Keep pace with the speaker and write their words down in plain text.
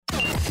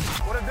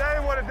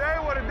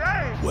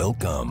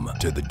Welcome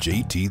to the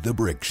JT the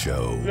Brick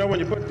Show. You know, when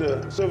you put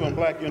the silver and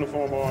black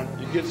uniform on,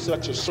 you get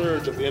such a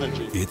surge of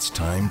energy. It's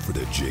time for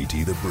the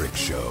JT the Brick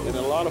Show. And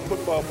a lot of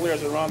football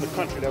players around the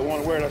country that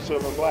want to wear that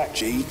silver and black.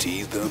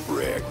 JT the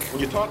Brick. When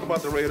you talk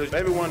about the Raiders,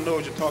 everyone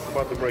knows you talk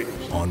about the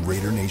Raiders. On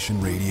Raider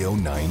Nation Radio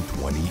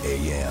 920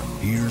 AM.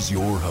 Here's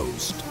your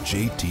host,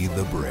 JT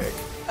the Brick.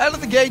 Out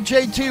of the gate,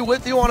 JT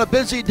with you on a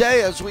busy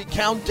day as we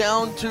count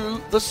down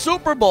to the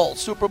Super Bowl.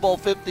 Super Bowl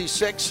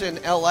 56 in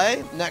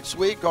L.A. Next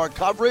week, our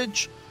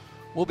coverage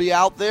will be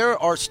out there.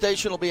 Our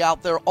station will be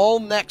out there all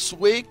next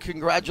week.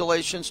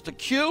 Congratulations to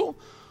Q,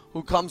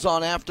 who comes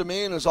on after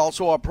me and is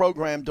also our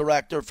program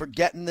director, for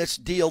getting this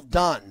deal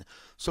done.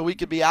 So we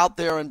could be out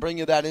there and bring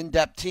you that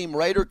in-depth Team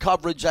Raider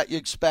coverage that you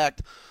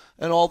expect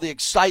and all the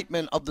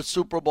excitement of the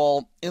Super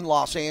Bowl in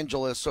Los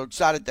Angeles. So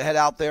excited to head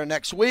out there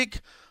next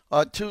week.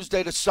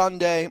 Tuesday to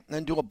Sunday,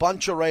 and do a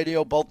bunch of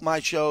radio, both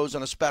my shows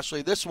and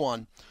especially this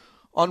one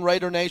on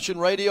Raider Nation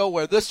Radio,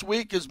 where this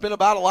week has been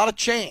about a lot of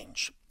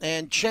change.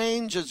 And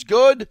change is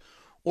good,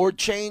 or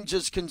change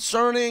is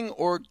concerning,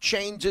 or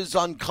change is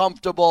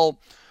uncomfortable.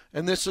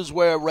 And this is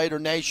where Raider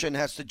Nation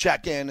has to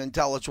check in and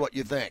tell us what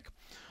you think.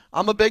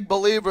 I'm a big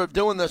believer of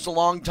doing this a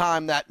long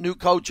time, that new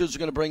coaches are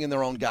going to bring in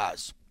their own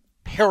guys.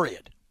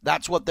 Period.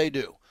 That's what they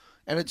do.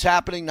 And it's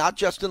happening not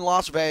just in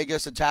Las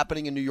Vegas. It's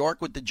happening in New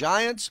York with the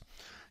Giants.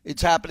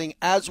 It's happening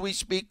as we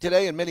speak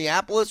today in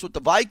Minneapolis with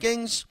the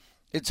Vikings.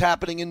 It's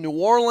happening in New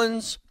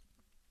Orleans.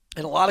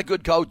 And a lot of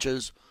good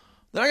coaches,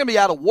 they're not going to be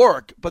out of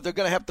work, but they're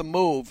going to have to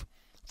move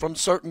from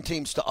certain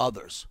teams to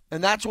others.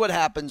 And that's what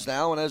happens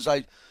now. And as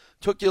I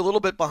took you a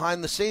little bit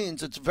behind the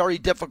scenes, it's very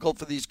difficult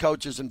for these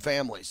coaches and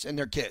families and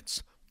their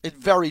kids. It's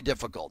very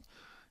difficult.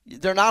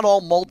 They're not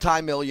all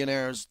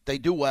multimillionaires. They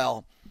do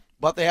well.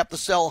 But they have to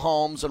sell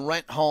homes and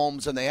rent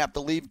homes, and they have to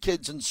leave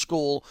kids in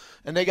school,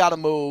 and they got to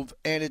move,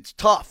 and it's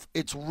tough.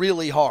 It's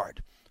really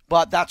hard.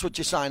 But that's what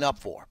you sign up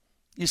for.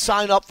 You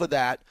sign up for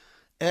that,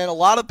 and a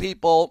lot of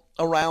people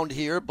around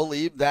here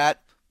believe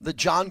that the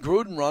John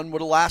Gruden run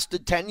would have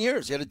lasted 10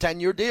 years. He had a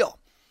 10-year deal,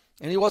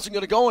 and he wasn't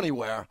going to go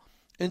anywhere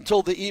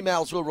until the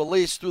emails were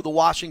released through the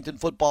Washington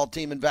football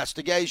team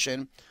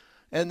investigation,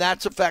 and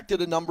that's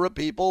affected a number of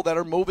people that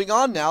are moving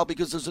on now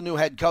because there's a new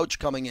head coach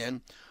coming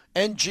in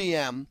and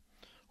GM,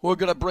 who are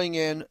going to bring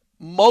in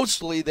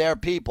mostly their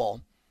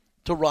people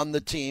to run the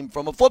team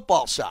from a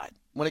football side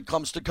when it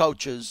comes to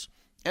coaches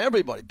and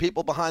everybody.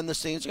 People behind the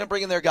scenes are going to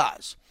bring in their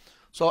guys.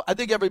 So I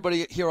think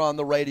everybody here on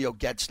the radio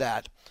gets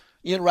that.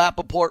 Ian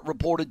Rappaport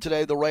reported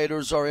today the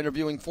Raiders are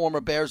interviewing former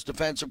Bears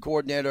defensive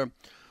coordinator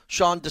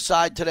Sean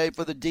Desai today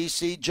for the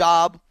D.C.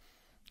 job.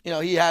 You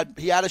know, he had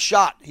a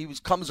shot. He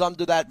comes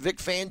under that Vic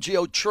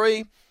Fangio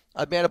tree.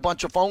 I've made a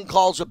bunch of phone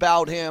calls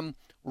about him.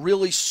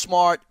 Really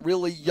smart,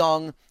 really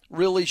young,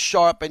 really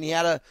sharp, and he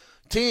had a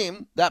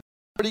team that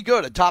was pretty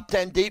good, a top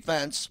 10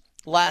 defense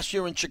last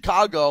year in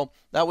Chicago.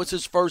 That was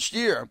his first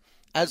year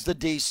as the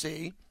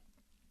DC.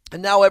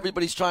 And now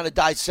everybody's trying to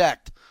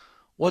dissect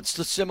what's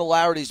the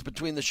similarities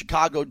between the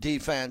Chicago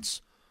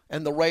defense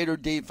and the Raider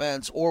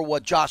defense, or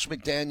what Josh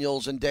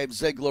McDaniels and Dave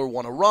Ziegler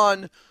want to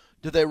run.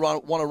 Do they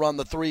want to run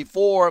the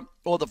 3-4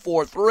 or the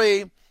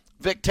 4-3?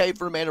 Vic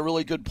Tafur made a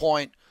really good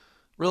point.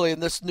 Really,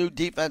 in this new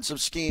defensive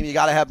scheme, you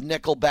got to have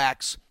nickel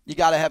backs. You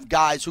got to have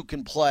guys who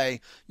can play.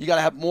 You got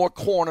to have more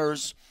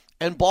corners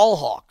and ball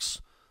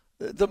hawks.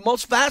 The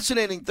most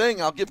fascinating thing,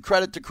 I'll give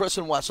credit to Chris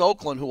in West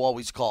Oakland, who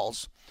always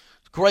calls.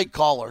 Great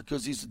caller,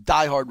 because he's a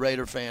diehard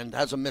Raider fan,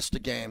 hasn't missed a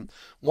game,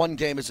 one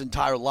game his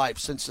entire life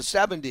since the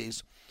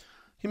 70s.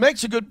 He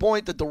makes a good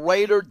point that the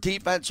Raider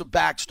defensive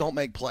backs don't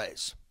make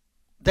plays.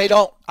 They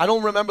don't. I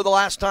don't remember the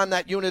last time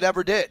that unit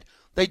ever did.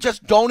 They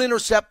just don't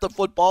intercept the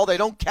football. They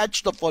don't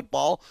catch the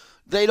football.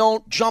 They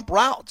don't jump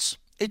routes.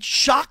 It's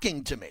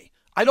shocking to me.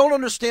 I don't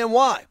understand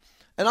why.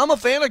 And I'm a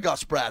fan of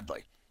Gus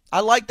Bradley. I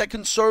like that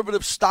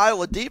conservative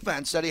style of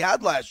defense that he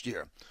had last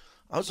year.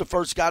 I was the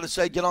first guy to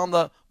say, get on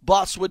the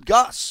bus with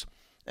Gus.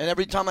 And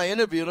every time I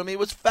interviewed him, he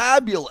was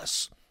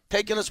fabulous,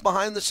 taking us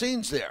behind the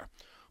scenes there.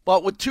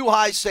 But with two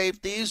high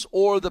safeties,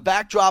 or the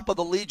backdrop of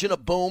the Legion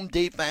of Boom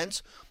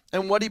defense,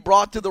 and what he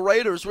brought to the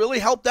Raiders really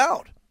helped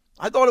out.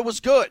 I thought it was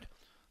good.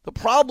 The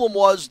problem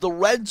was the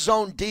red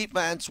zone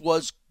defense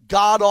was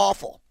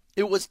god-awful.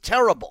 It was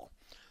terrible.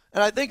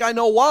 And I think I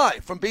know why,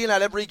 from being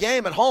at every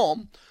game at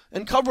home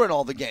and covering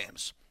all the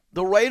games.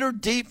 The Raider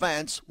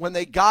defense, when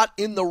they got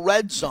in the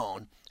red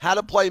zone, had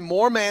to play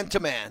more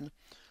man-to-man.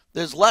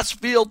 There's less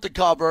field to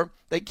cover.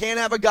 They can't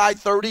have a guy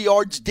 30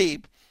 yards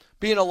deep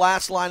being a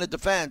last line of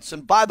defense.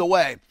 And by the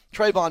way,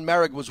 Trayvon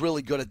Merrick was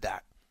really good at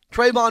that.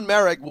 Trayvon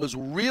Merrick was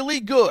really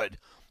good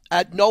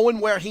at knowing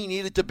where he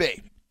needed to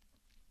be.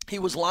 He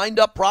was lined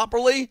up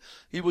properly.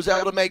 He was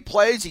able to make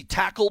plays. He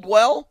tackled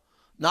well.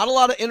 Not a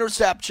lot of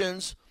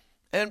interceptions.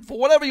 And for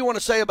whatever you want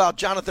to say about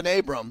Jonathan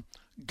Abram,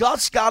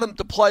 Gus got him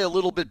to play a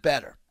little bit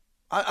better.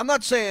 I'm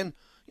not saying,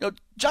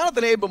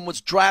 Jonathan Abram was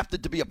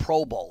drafted to be a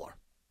Pro Bowler.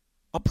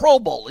 A Pro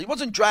Bowler. He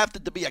wasn't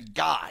drafted to be a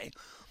guy.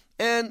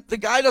 And the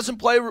guy doesn't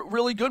play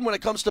really good when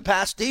it comes to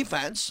pass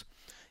defense.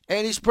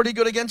 And he's pretty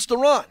good against the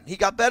run. He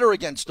got better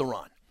against the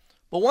run.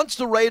 But once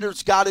the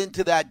Raiders got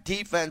into that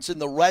defense in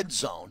the red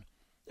zone,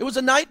 it was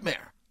a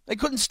nightmare. They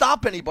couldn't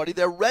stop anybody.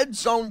 Their red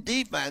zone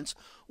defense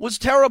was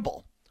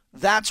terrible.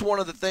 That's one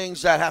of the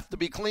things that have to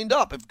be cleaned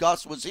up. If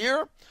Gus was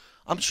here,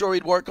 I'm sure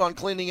he'd work on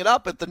cleaning it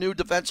up. If the new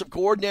defensive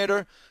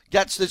coordinator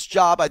gets this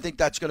job, I think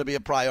that's going to be a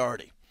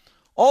priority.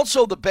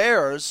 Also, the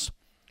Bears,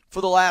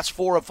 for the last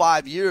 4 or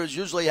 5 years,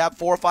 usually have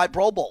 4 or 5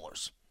 Pro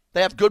Bowlers.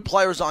 They have good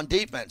players on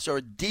defense. They're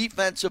a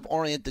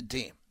defensive-oriented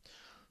team.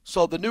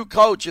 So the new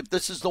coach, if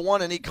this is the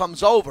one and he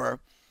comes over,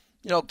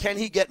 can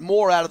he get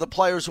more out of the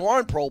players who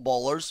aren't Pro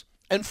Bowlers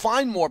and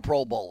find more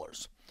Pro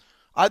Bowlers?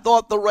 I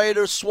thought the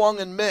Raiders swung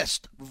and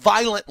missed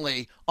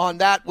violently on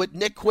that with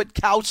Nick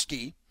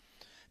Kwiatkowski.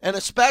 And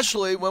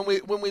especially when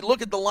we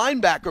look at the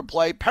linebacker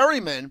play,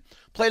 Perryman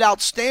played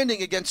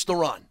outstanding against the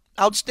run.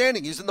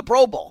 Outstanding. He's in the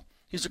Pro Bowl.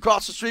 He's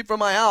across the street from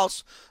my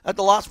house at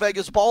the Las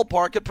Vegas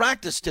ballpark at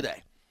practice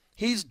today.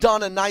 He's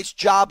done a nice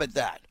job at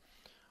that.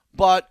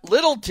 But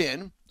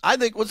Littleton, I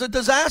think, was a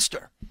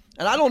disaster.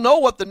 And I don't know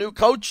what the new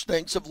coach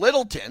thinks of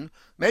Littleton.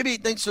 Maybe he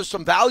thinks there's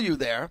some value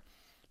there.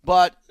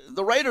 But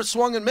the Raiders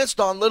swung and missed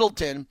on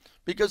Littleton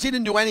because he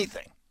didn't do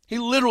anything. He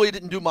literally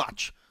didn't do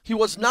much. He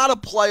was not a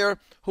player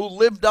who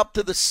lived up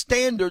to the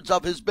standards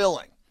of his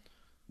billing.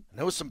 And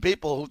there were some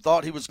people who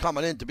thought he was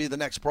coming in to be the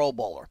next Pro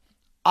Bowler.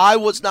 I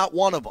was not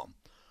one of them.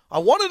 I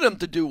wanted him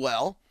to do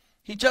well.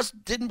 He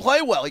just didn't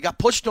play well. He got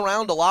pushed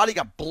around a lot. He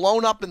got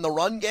blown up in the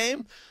run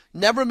game.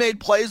 Never made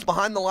plays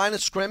behind the line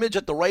of scrimmage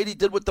at the rate he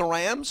did with the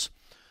Rams.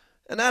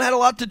 And that had a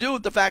lot to do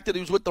with the fact that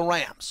he was with the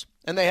Rams.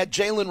 And they had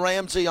Jalen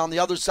Ramsey on the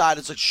other side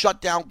as a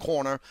shutdown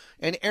corner.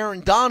 And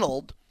Aaron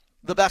Donald,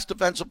 the best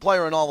defensive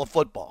player in all of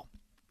football.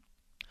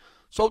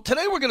 So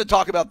today we're going to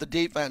talk about the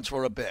defense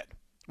for a bit.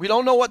 We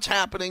don't know what's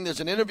happening.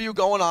 There's an interview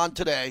going on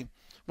today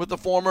with the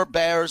former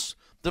Bears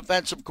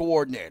defensive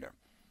coordinator.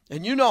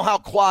 And you know how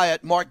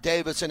quiet Mark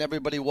Davis and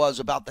everybody was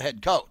about the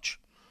head coach.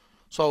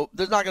 So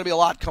there's not going to be a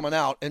lot coming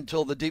out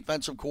until the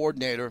defensive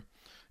coordinator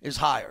is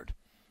hired.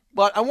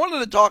 But I wanted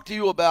to talk to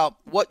you about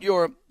what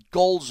your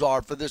goals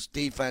are for this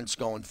defense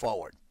going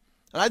forward.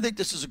 And I think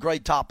this is a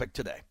great topic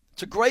today.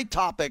 It's a great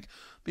topic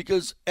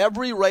because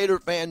every Raider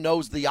fan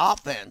knows the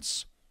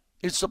offense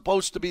is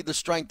supposed to be the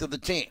strength of the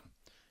team.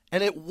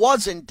 And it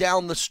wasn't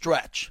down the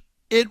stretch.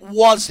 It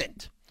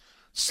wasn't.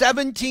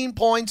 17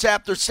 points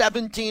after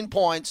 17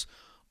 points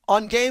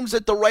on games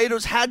that the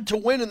Raiders had to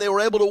win, and they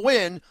were able to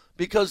win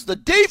because the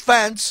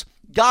defense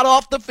got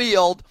off the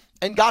field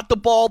and got the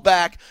ball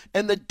back,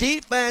 and the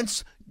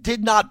defense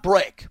did not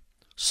break.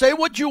 Say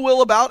what you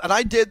will about, and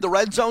I did, the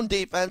red zone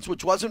defense,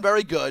 which wasn't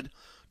very good.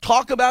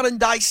 Talk about and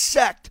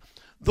dissect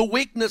the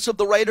weakness of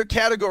the Raider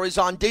categories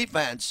on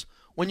defense.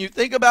 When you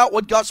think about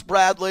what Gus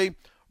Bradley,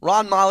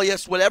 Ron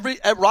Malius,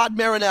 Rod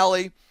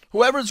Marinelli,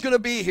 whoever's going to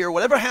be here,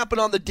 whatever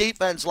happened on the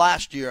defense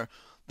last year,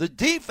 the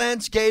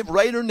defense gave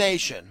Raider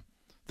Nation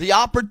the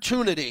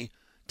opportunity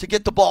to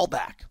get the ball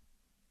back.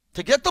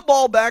 To get the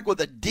ball back with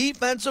a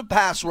defensive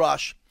pass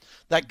rush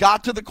that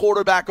got to the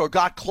quarterback or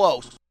got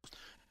close.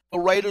 The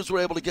Raiders were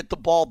able to get the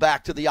ball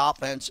back to the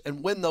offense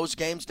and win those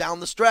games down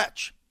the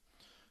stretch.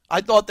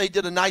 I thought they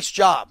did a nice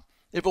job.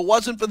 If it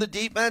wasn't for the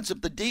defense,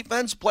 if the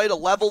defense played a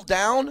level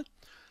down,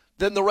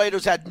 then the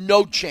Raiders had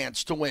no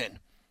chance to win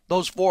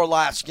those 4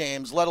 last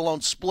games, let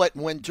alone split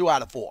and win 2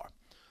 out of 4.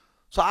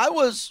 So I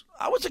was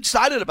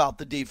excited about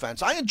the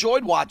defense. I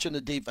enjoyed watching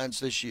the defense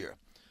this year.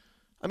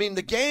 I mean,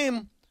 the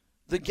game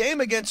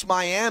against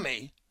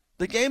Miami,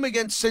 the game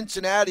against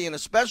Cincinnati, and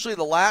especially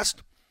the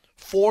last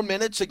 4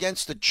 minutes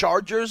against the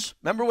Chargers.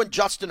 Remember when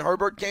Justin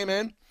Herbert came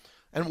in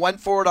and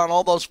went for it on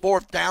all those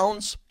 4th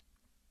downs?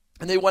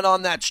 And they went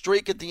on that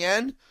streak at the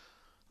end?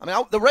 I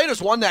mean, the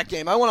Raiders won that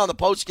game. I went on the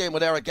post game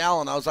with Eric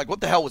Allen. I was like,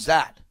 what the hell was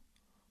that?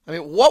 I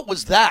mean, what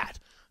was that?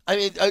 I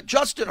mean,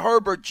 Justin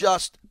Herbert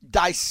just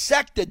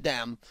dissected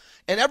them,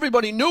 and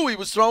everybody knew he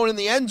was thrown in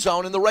the end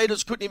zone, and the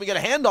Raiders couldn't even get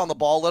a hand on the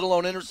ball, let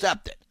alone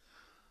intercept it.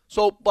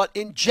 So, but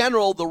in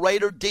general, the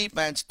Raider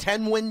defense,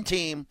 10-win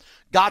team,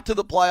 got to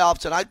the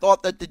playoffs, and I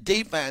thought that the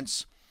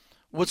defense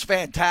was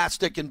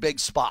fantastic in big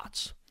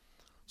spots.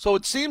 So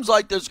it seems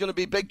like there's going to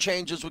be big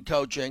changes with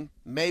coaching,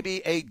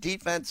 maybe a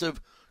defensive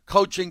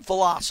coaching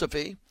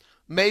philosophy,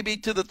 maybe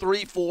to the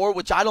 3-4,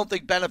 which I don't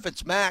think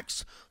benefits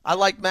Max. I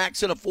like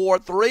Max in a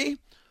 4-3,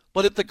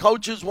 but if the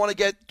coaches want to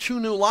get 2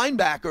 new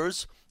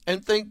linebackers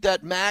and think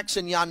that Max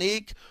and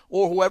Yannick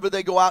or whoever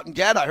they go out and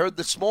get, I heard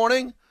this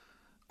morning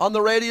on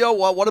the radio,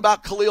 well, what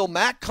about Khalil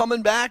Mack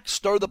coming back?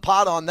 Stir the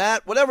pot on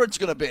that. Whatever it's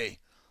going to be,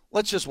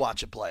 let's just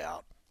watch it play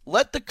out.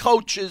 Let the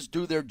coaches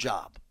do their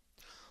job.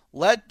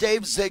 Let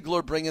Dave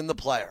Ziegler bring in the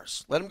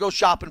players. Let him go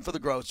shopping for the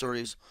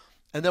groceries,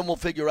 and then we'll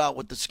figure out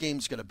what the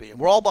scheme's going to be. And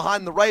we're all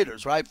behind the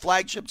Raiders, right?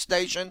 Flagship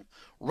station,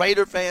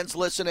 Raider fans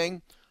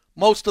listening.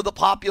 Most of the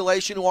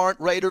population who aren't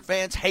Raider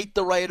fans hate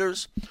the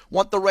Raiders,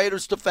 want the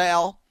Raiders to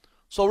fail.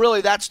 So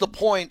really that's the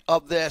point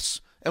of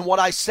this and what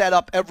I set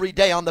up every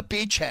day on the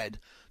beachhead,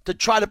 to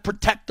try to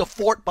protect the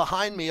fort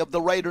behind me of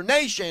the Raider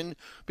Nation,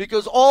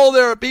 because all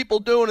there are people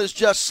doing is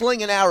just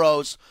slinging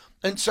arrows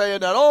and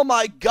saying that, oh,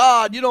 my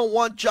God, you don't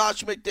want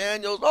Josh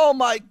McDaniels. Oh,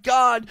 my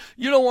God,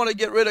 you don't want to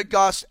get rid of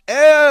Gus.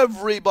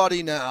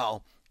 Everybody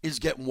now is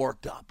getting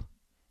worked up.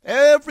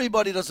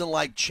 Everybody doesn't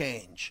like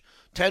change.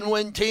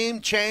 10-win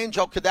team, change,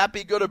 oh, could that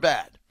be good or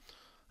bad?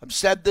 I've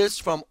said this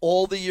from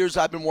all the years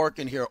I've been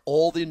working here,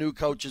 all the new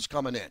coaches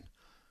coming in.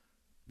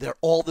 They're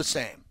all the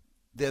same.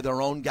 They're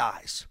their own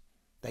guys.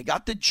 They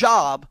got the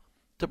job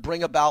to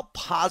bring about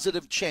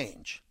positive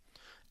change.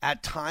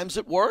 At times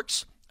it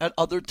works, at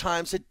other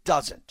times it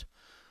doesn't.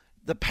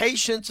 The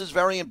patience is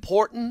very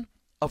important.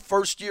 A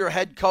first-year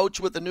head coach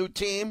with a new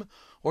team,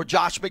 or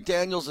Josh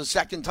McDaniels a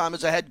second time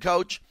as a head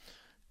coach,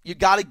 you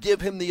got to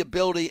give him the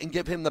ability and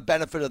give him the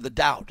benefit of the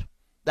doubt.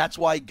 That's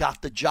why he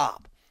got the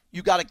job.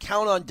 You got to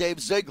count on Dave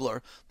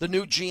Ziegler, the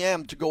new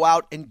GM, to go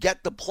out and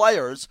get the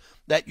players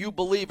that you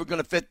believe are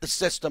going to fit the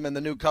system and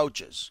the new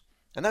coaches.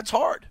 And that's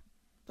hard.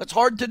 That's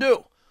hard to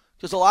do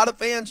because a lot of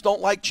fans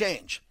don't like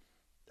change.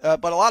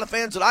 But a lot of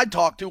fans that I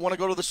talk to want to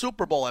go to the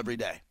Super Bowl every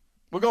day.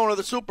 We're going to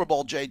the Super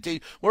Bowl,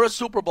 JT. We're a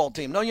Super Bowl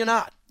team. No, you're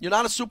not. You're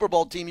not a Super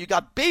Bowl team. You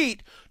got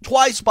beat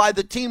twice by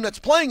the team that's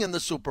playing in the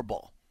Super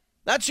Bowl.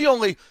 That's the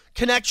only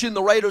connection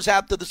the Raiders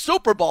have to the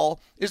Super Bowl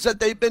is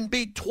that they've been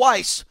beat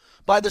twice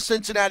by the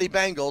Cincinnati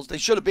Bengals. They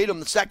should have beat them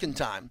the second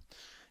time.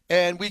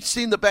 And we've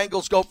seen the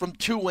Bengals go from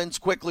 2 wins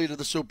quickly to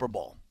the Super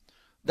Bowl.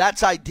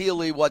 That's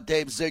ideally what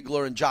Dave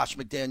Ziegler and Josh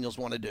McDaniels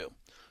want to do.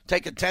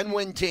 Take a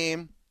 10-win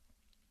team,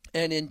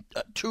 and in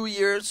 2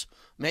 years,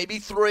 maybe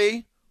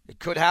 3, it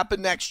could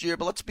happen next year,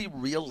 but let's be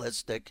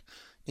realistic.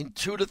 In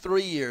 2 to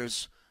 3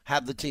 years,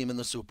 have the team in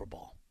the Super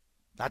Bowl.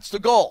 That's the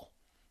goal.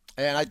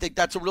 And I think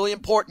that's a really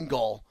important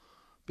goal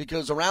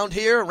because around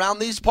here, around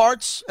these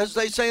parts, as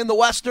they say in the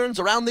Westerns,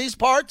 around these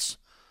parts,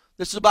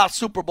 this is about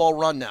Super Bowl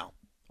run now.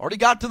 Already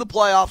got to the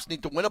playoffs,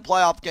 need to win a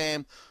playoff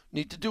game,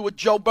 need to do what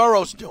Joe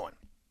Burrow's doing.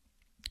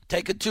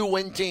 Take a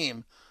 2-win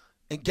team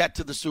and get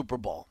to the Super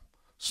Bowl.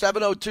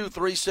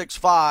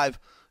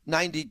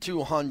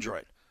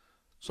 702-365-9200.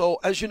 So,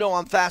 as you know,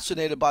 I'm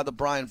fascinated by the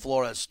Brian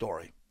Flores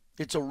story.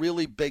 It's a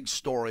really big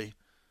story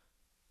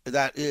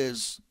that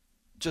is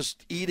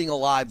just eating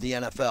alive the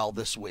NFL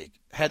this week,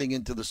 heading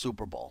into the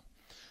Super Bowl.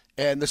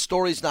 And the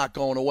story's not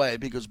going away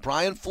because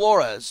Brian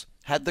Flores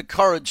had the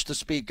courage to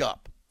speak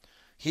up.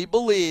 He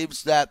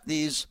believes that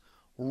these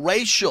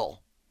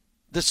racial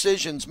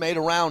decisions made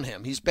around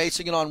him, he's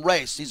basing it on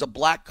race, he's a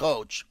black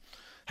coach,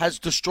 has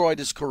destroyed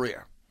his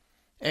career.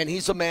 And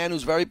he's a man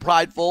who's very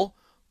prideful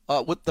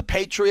with the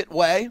Patriot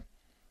way.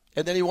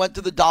 And then he went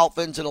to the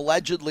Dolphins, and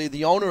allegedly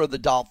the owner of the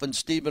Dolphins,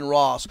 Stephen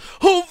Ross,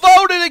 who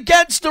voted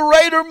against the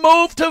Raider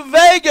move to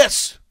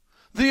Vegas,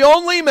 the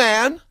only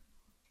man,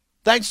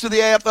 thanks to the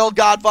AFL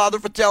Godfather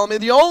for telling me,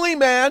 the only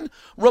man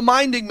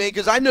reminding me,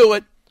 because I knew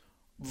it,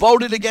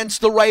 voted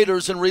against the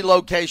Raiders in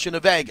relocation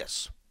to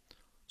Vegas.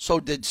 So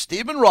did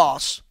Stephen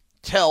Ross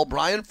tell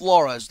Brian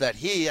Flores that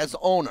he, as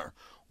owner,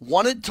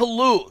 wanted to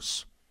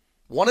lose,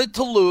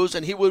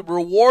 and he would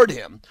reward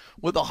him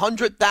with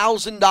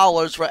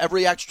 $100,000 for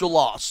every extra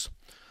loss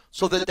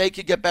so that they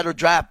could get better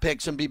draft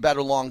picks and be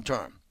better long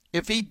term.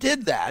 If he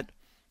did that,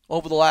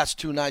 over the last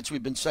 2 nights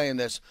we've been saying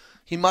this,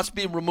 he must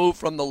be removed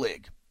from the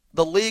league.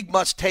 The league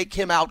must take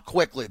him out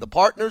quickly. The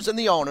partners and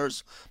the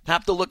owners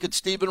have to look at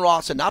Stephen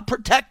Ross and not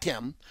protect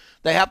him.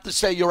 They have to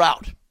say you're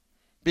out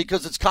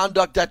because it's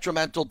conduct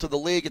detrimental to the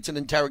league. It's an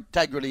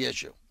integrity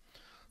issue.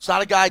 It's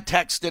not a guy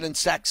texting and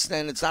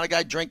sexting. It's not a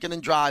guy drinking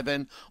and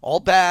driving. All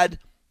bad.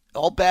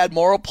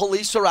 Moral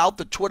police are out.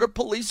 The Twitter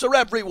police are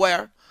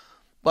everywhere.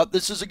 But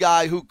this is a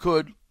guy who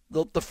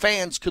the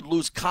fans could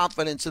lose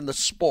confidence in the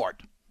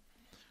sport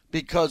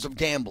because of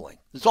gambling.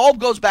 This all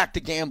goes back to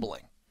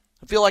gambling.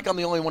 I feel like I'm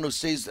the only one who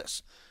sees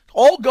this. It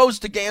all goes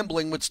to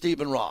gambling with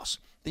Stephen Ross.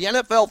 The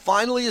NFL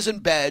finally is in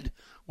bed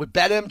with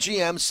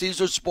BetMGM,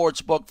 Caesars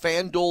Sportsbook,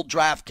 FanDuel,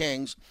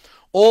 DraftKings,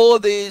 all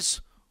of these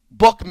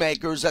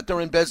bookmakers that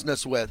they're in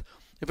business with.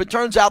 If it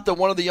turns out that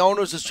one of the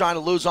owners is trying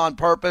to lose on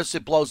purpose,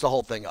 it blows the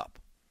whole thing up.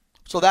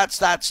 So that's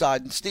that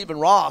side. And Stephen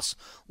Ross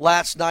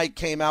last night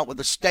came out with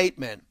a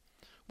statement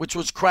which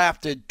was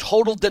crafted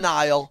total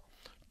denial,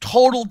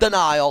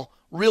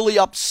 really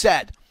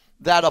upset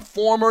that a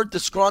former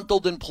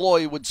disgruntled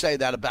employee would say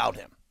that about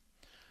him.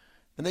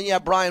 And then you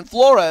have Brian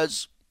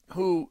Flores,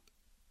 who,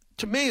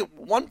 to me,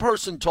 one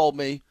person told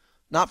me,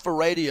 not for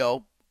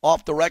radio,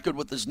 off the record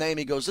with his name,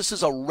 he goes, this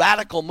is a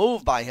radical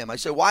move by him. I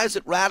said, why is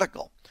it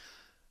radical?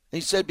 And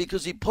he said,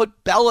 because he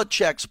put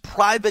Belichick's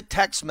private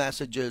text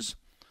messages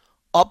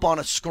up on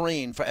a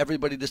screen for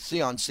everybody to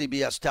see on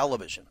CBS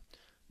television.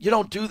 You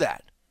don't do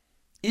that.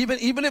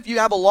 Even if you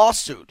have a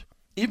lawsuit,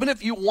 even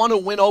if you want to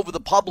win over the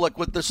public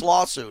with this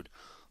lawsuit,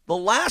 the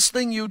last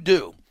thing you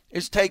do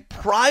is take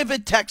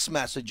private text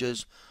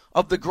messages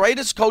of the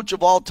greatest coach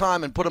of all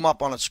time and put them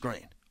up on a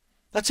screen.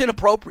 That's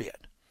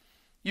inappropriate.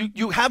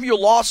 You have your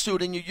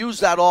lawsuit and you use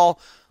that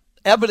all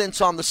evidence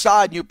on the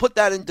side and you put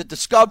that into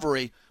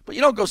discovery, but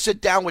you don't go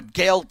sit down with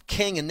Gayle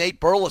King and Nate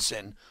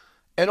Burleson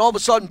and all of a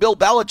sudden Bill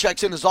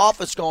Belichick's in his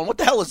office going, what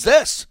the hell is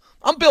this?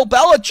 I'm Bill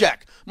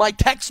Belichick. My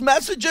text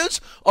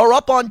messages are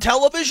up on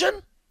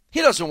television?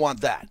 He doesn't want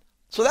that.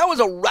 So that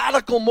was a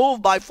radical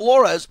move by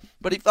Flores,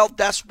 but he felt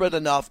desperate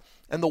enough.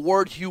 And the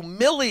word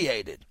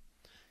humiliated.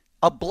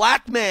 A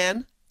black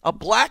man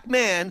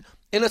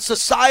in a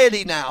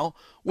society now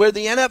where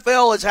the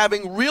NFL is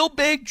having real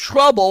big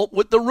trouble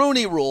with the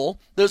Rooney Rule.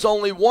 There's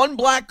only one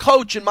black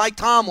coach in Mike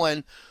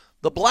Tomlin.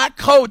 The black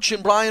coach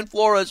in Brian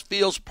Flores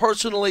feels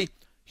personally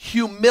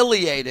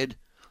humiliated.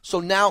 So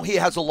now he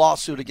has a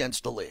lawsuit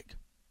against the league.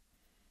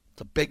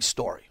 It's a big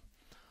story.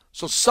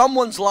 So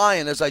someone's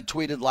lying, as I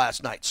tweeted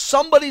last night.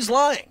 Somebody's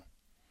lying.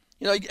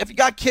 You know, if you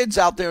got kids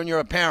out there and you're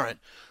a parent,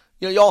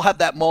 you know, you all have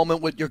that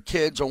moment with your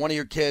kids or one of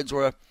your kids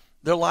where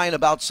they're lying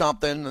about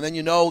something, and then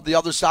you know the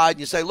other side, and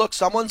you say, look,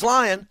 someone's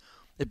lying.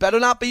 It better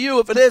not be you.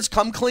 If it is,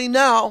 come clean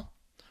now.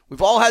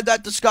 We've all had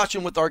that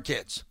discussion with our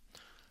kids.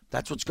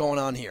 That's what's going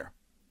on here.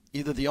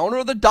 Either the owner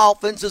of the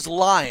Dolphins is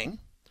lying,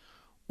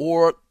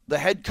 or the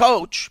head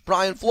coach,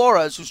 Brian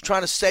Flores, who's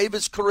trying to save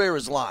his career,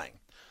 is lying.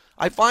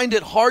 I find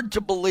it hard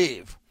to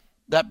believe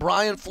that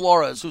Brian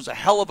Flores, who's a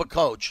hell of a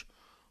coach,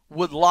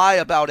 would lie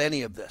about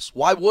any of this.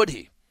 Why would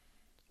he?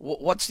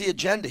 What's the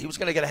agenda? He was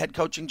going to get a head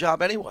coaching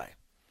job anyway.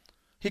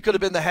 He could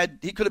have been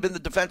the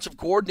defensive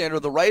coordinator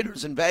of the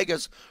Raiders in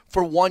Vegas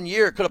for 1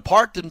 year. Could have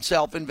parked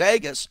himself in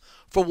Vegas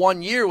for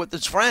 1 year with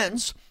his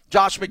friends,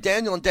 Josh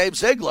McDaniel and Dave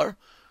Ziegler,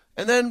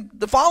 and then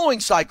the following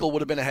cycle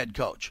would have been a head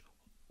coach.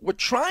 We're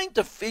trying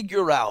to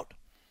figure out,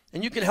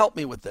 and you can help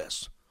me with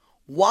this,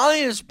 why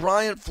is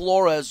Brian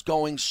Flores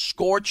going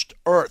scorched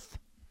earth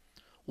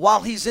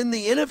while he's in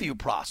the interview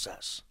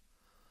process?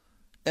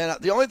 And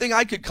the only thing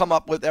I could come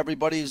up with,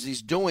 everybody, is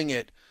he's doing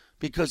it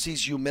because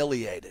he's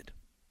humiliated.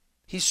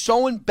 He's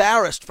so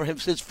embarrassed for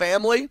his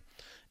family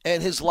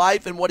and his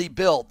life and what he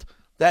built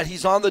that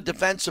he's on the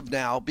defensive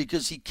now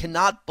because he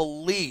cannot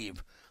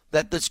believe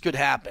that this could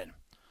happen.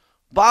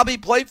 Bobby,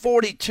 play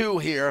 42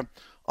 here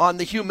on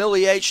the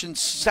humiliation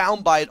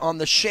soundbite on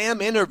the sham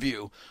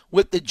interview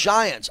with the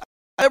Giants.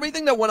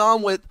 Everything that went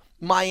on with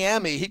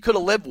Miami, he could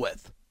have lived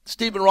with.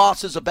 Stephen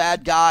Ross is a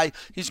bad guy.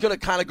 He's going to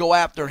kind of go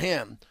after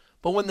him.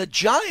 But when the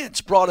Giants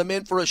brought him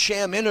in for a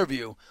sham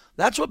interview,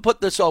 that's what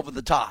put this over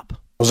the top.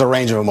 It was a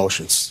range of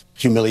emotions: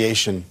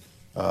 humiliation,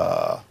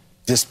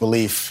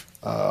 disbelief,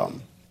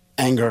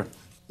 anger.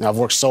 Now, I've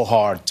worked so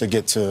hard to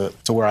get to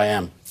where I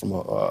am from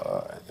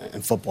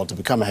in football, to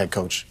become a head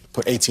coach.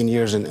 Put 18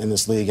 years in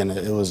this league, and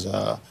it was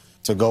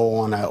to go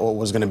on what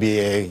was going to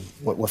be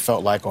what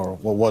felt like, or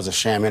what was a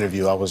sham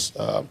interview. I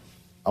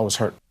was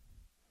hurt.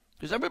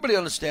 Does everybody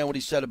understand what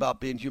he said about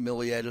being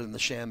humiliated in the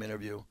sham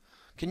interview?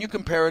 Can you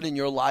compare it in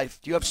your life?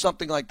 Do you have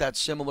something like that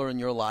similar in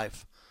your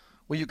life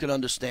where you can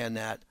understand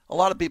that? A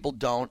lot of people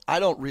don't. I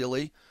don't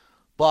really.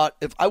 But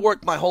if I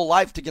worked my whole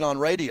life to get on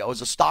radio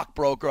as a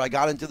stockbroker, I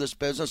got into this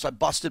business, I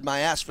busted my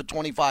ass for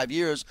 25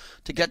 years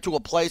to get to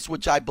a place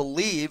which I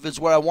believe is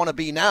where I want to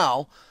be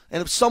now.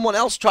 And if someone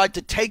else tried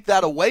to take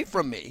that away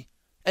from me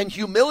and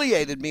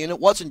humiliated me and it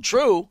wasn't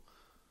true,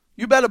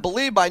 you better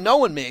believe, by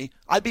knowing me,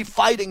 I'd be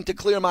fighting to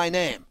clear my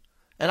name.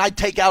 And I'd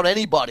take out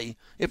anybody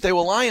if they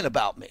were lying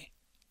about me.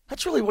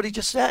 That's really what he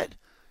just said.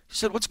 He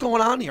said, what's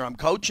going on here? I'm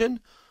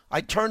coaching.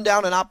 I turned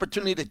down an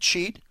opportunity to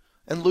cheat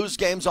and lose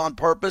games on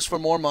purpose for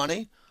more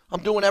money.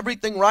 I'm doing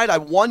everything right. I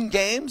won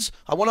games.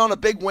 I went on a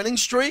big winning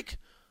streak.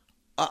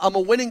 I'm a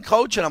winning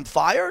coach and I'm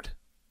fired.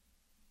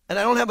 And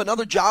I don't have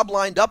another job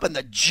lined up, and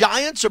the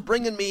Giants are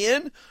bringing me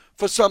in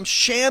for some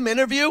sham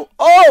interview.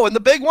 Oh, and the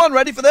big one,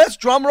 ready for this?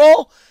 Drum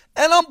roll.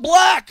 And I'm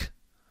black.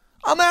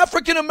 I'm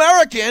African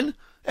American.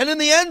 And in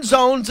the end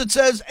zones, it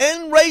says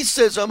end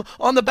racism.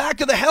 On the back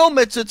of the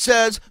helmets, it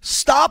says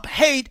stop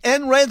hate,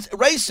 end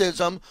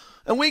racism.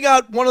 And we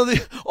got one of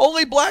the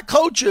only black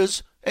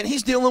coaches, and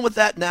he's dealing with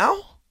that now?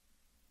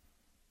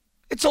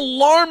 It's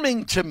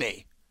alarming to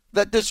me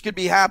that this could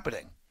be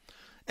happening.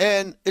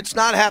 And it's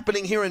not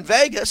happening here in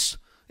Vegas.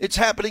 It's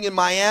happening in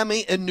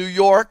Miami and New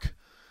York.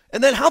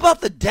 And then how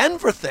about the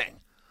Denver thing?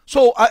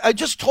 So I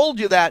just told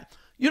you that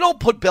you don't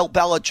put Bill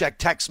Belichick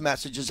text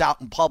messages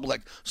out in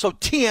public so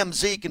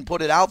TMZ can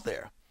put it out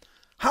there.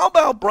 How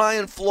about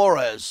Brian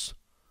Flores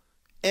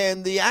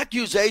and the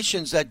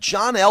accusations that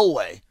John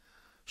Elway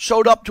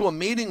showed up to a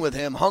meeting with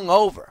him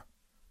hungover?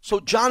 So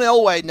John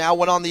Elway now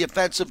went on the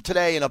offensive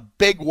today in a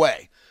big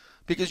way,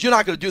 because you're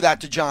not going to do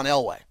that to John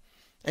Elway.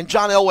 And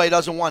John Elway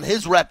doesn't want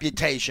his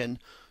reputation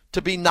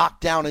to be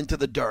knocked down into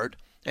the dirt.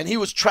 And he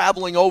was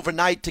traveling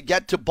overnight to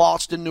get to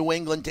Boston, New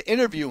England to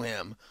interview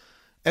him.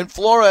 And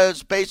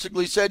Flores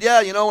basically said,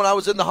 yeah, you know, when I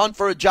was in the hunt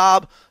for a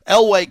job,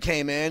 Elway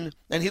came in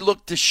and he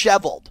looked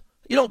disheveled.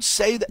 You don't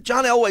say that.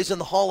 John Elway's in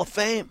the Hall of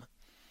Fame.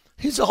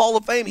 He's the Hall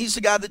of Fame. He's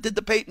the guy that did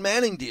the Peyton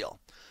Manning deal.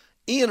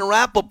 Ian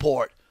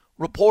Rappaport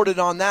reported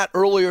on that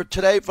earlier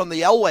today from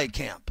the Elway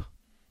camp.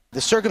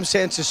 The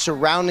circumstances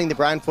surrounding the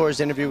Brian Flores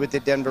interview with the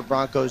Denver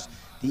Broncos,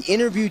 the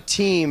interview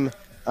team,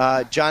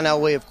 John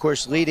Elway, of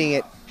course, leading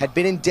it, had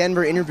been in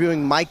Denver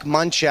interviewing Mike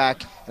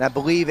Munchak, and I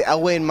believe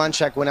Elway and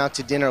Munchak went out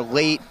to dinner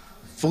late,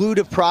 flew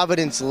to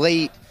Providence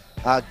late,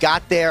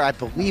 got there, I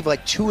believe,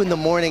 like 2 in the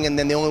morning, and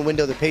then the only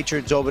window the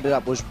Patriots opened it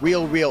up was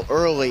real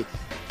early.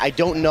 I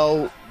don't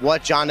know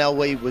what John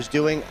Elway was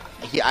doing.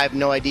 I have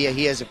no idea.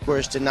 He has, of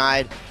course,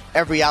 denied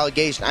every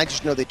allegation. I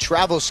just know the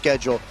travel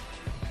schedule.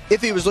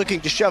 If he was looking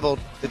disheveled,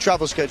 the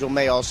travel schedule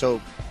may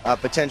also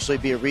potentially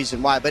be a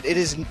reason why. But it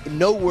is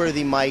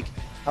noteworthy, Mike,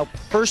 how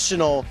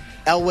personal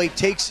Elway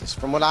takes this.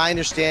 From what I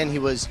understand, he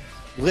was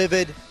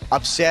livid,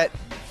 upset,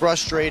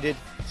 frustrated,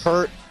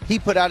 hurt. He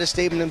put out a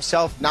statement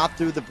himself, not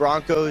through the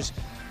Broncos.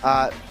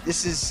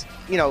 This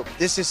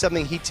is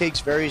something he takes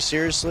very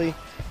seriously.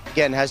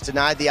 Again, has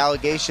denied the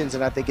allegations,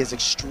 and I think is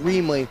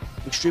extremely,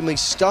 extremely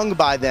stung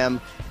by them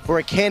for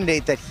a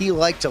candidate that he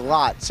liked a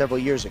lot several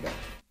years ago.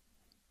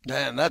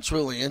 Man, that's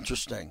really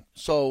interesting.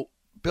 So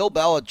Bill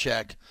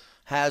Belichick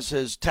has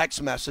his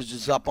text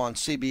messages up on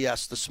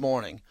CBS this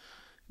morning.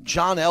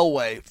 John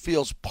Elway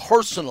feels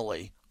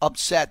personally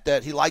upset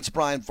that he likes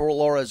Brian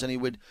Flores, and he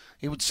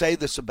would say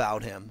this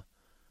about him.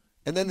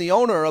 And then the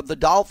owner of the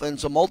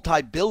Dolphins, a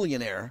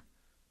multi-billionaire,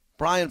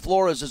 Brian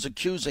Flores, is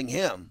accusing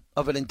him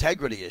of an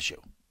integrity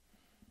issue.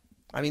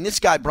 I mean, this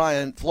guy,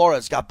 Brian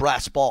Flores, got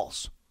brass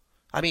balls.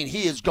 I mean,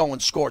 he is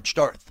going scorched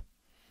earth.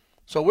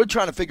 So we're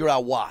trying to figure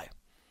out why.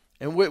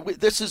 And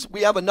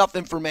we have enough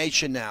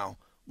information now.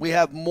 We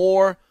have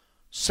more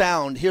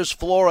sound. Here's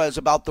Flores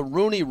about the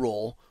Rooney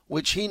Rule,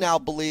 which he now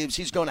believes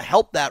he's going to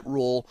help that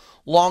rule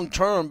long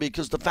term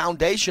because the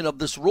foundation of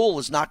this rule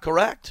is not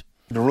correct.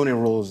 The Rooney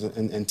Rule is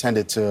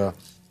intended to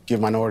give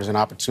minorities an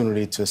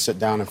opportunity to sit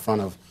down in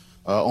front of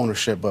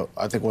ownership, but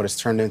I think what it's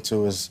turned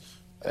into is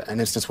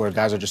an instance where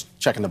guys are just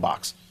checking the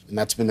box. And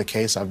that's been the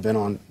case. I've been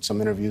on some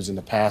interviews in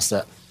the past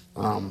that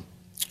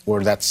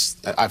where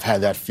I've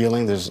had that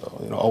feeling. There's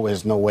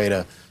always no way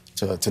to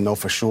know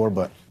for sure,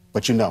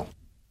 but you know.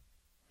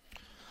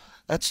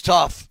 That's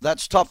tough.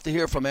 That's tough to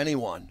hear from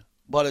anyone,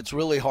 but it's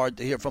really hard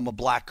to hear from a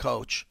black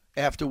coach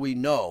after we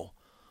know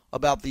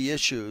about the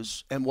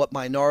issues and what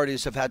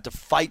minorities have had to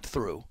fight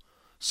through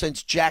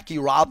since Jackie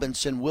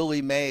Robinson,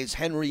 Willie Mays,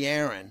 Henry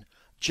Aaron,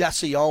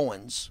 Jesse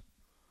Owens.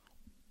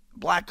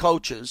 Black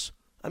coaches.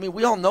 I mean,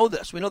 we all know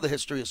this. We know the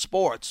history of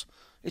sports.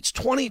 It's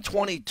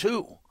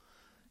 2022.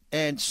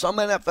 And some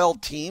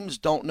NFL teams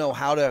don't know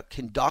how to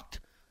conduct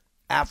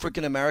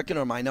African-American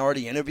or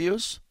minority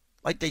interviews.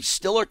 Like, they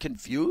still are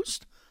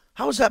confused.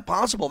 How is that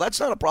possible? That's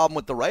not a problem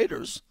with the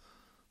Raiders.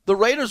 The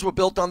Raiders were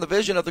built on the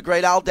vision of the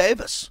great Al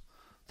Davis.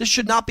 This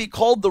should not be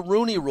called the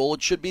Rooney Rule.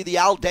 It should be the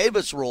Al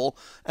Davis Rule.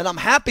 And I'm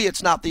happy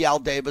it's not the Al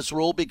Davis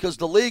Rule because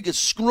the league is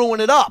screwing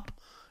it up.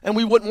 And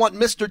we wouldn't want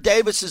Mr.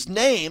 Davis's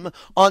name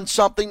on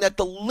something that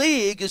the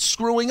league is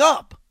screwing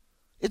up.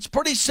 It's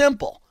pretty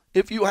simple.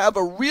 If you have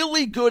a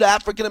really good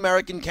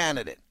African-American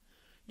candidate,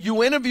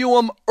 you interview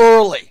them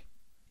early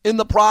in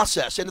the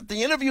process. And if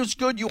the interview's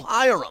good, you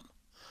hire them.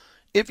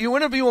 If you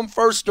interview them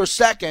first or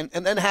second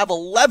and then have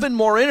 11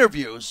 more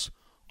interviews,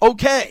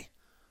 okay.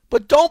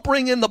 But don't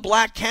bring in the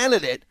black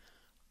candidate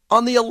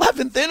on the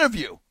 11th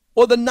interview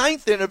or the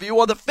 9th interview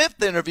or the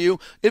 5th interview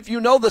if you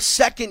know the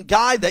second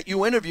guy that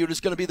you interviewed is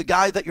going to be the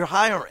guy that you're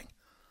hiring.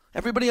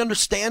 Everybody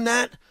understand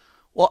that?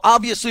 Well,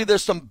 obviously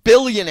there's some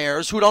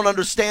billionaires who don't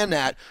understand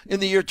that in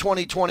the year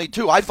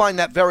 2022. I find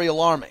that very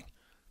alarming.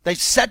 They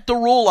set the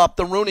rule up,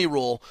 the Rooney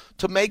Rule,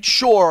 to make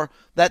sure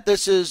that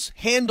this is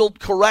handled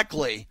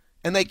correctly,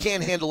 and they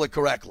can't handle it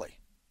correctly.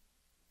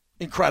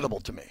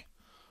 Incredible to me.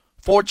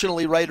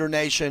 Fortunately, Raider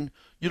Nation,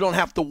 you don't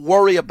have to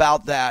worry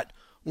about that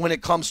when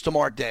it comes to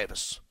Mark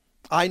Davis.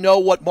 I know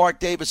what Mark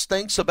Davis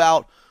thinks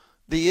about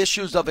the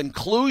issues of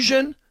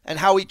inclusion and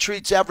how he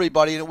treats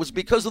everybody, and it was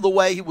because of the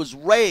way he was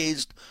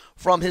raised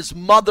from his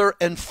mother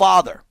and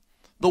father,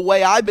 the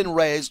way I've been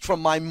raised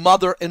from my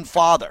mother and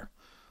father.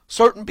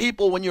 Certain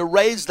people, when you're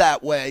raised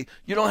that way,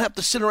 you don't have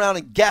to sit around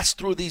and guess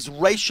through these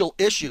racial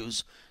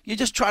issues. You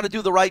just try to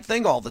do the right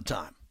thing all the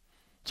time.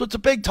 So it's a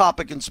big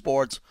topic in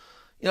sports.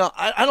 You know,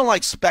 I don't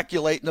like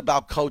speculating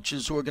about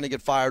coaches who are going to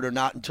get fired or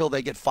not until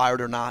they get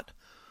fired or not.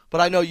 But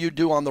I know you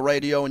do on the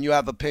radio and you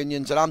have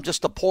opinions, and I'm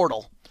just a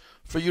portal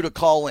for you to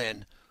call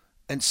in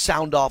and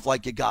sound off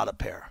like you got a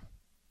pair.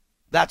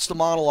 That's the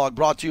monologue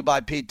brought to you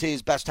by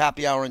PT's Best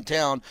Happy Hour in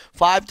town.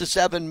 5 to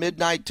 7,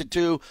 midnight to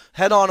 2.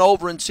 Head on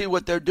over and see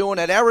what they're doing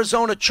at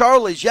Arizona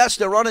Charlie's. Yes,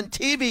 they're running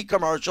TV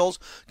commercials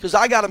because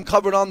I got them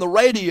covered on the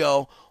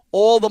radio.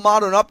 All the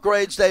modern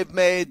upgrades they've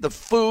made, the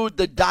food,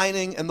 the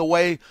dining, and the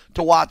way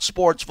to watch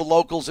sports for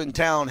locals in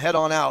town. Head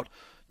on out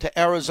to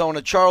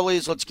Arizona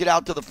Charlie's. Let's get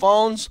out to the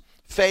phones.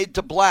 Fade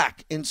to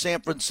Black in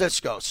San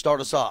Francisco.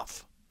 Start us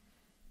off.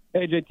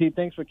 Hey, JT,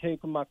 thanks for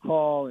taking my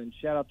call, and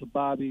shout out to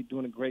Bobby,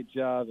 doing a great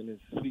job in his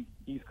sweet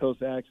East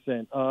Coast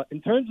accent.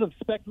 In terms of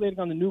speculating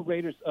on the new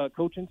Raiders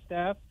coaching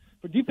staff,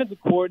 for defensive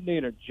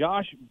coordinator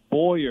Josh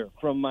Boyer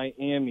from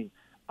Miami,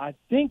 I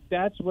think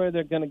that's where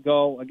they're going to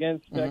go.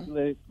 Again,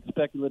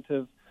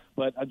 speculative.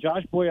 But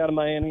Josh Boyer out of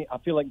Miami, I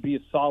feel like be a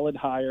solid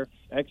hire.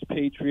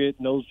 Expatriate,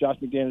 knows Josh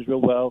McDaniels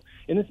real well.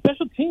 And in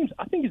special teams,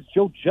 I think it's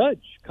Joe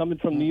Judge coming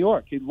from New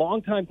York. A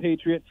longtime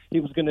Patriot. He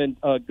was going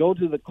to go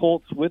to the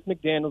Colts with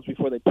McDaniels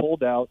before they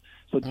pulled out.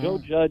 So Joe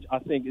Judge, I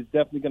think, is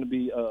definitely going to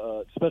be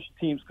a special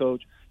teams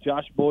coach.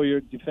 Josh Boyer,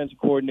 defensive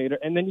coordinator.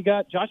 And then you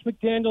got Josh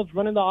McDaniels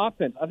running the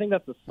offense. I think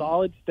that's a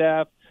solid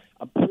staff.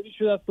 I'm pretty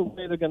sure that's the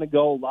way they're going to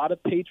go. A lot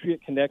of Patriot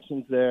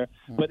connections there,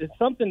 but it's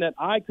something that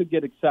I could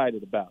get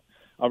excited about.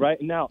 All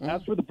right. Now,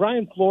 as for the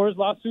Brian Flores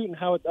lawsuit and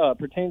how it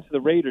pertains to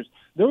the Raiders,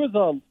 there was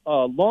a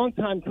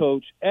longtime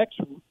coach,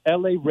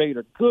 ex-LA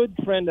Raider, good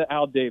friend of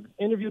Al Davis,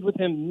 interviewed with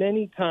him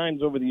many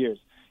times over the years.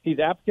 He's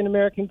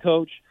African-American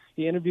coach.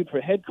 He interviewed for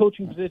head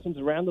coaching positions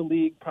around the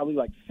league probably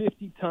like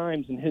 50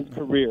 times in his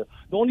career.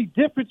 The only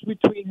difference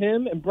between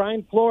him and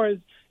Brian Flores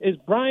is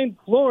Brian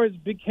Flores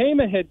became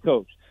a head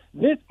coach.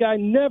 This guy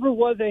never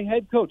was a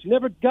head coach,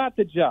 never got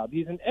the job.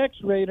 He's an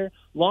ex-Raider,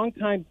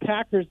 longtime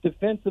Packers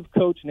defensive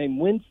coach named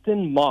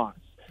Winston Moss.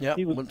 Yep.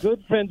 He was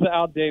good friends with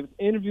Al Davis,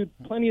 interviewed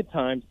plenty of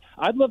times.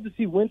 I'd love to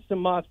see Winston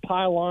Moss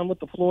pile on with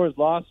the Flores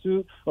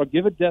lawsuit or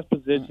give a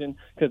deposition,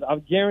 because I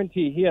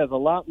guarantee he has a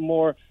lot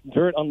more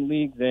dirt on the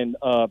league than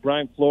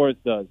Brian Flores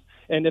does.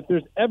 And if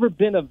there's ever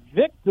been a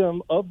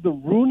victim of the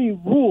Rooney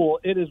Rule,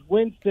 it is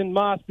Winston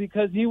Moss,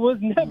 because he was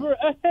never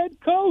a head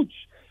coach.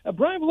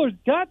 Brian Flores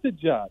got the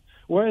job,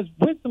 whereas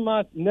Winston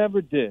Moss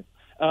never did.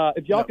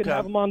 If y'all could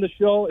have him on the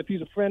show, if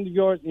he's a friend of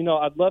yours,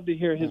 I'd love to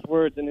hear his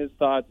words and his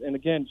thoughts. And,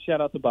 again,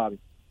 shout out to Bobby.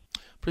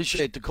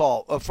 Appreciate the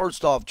call.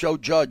 First off, Joe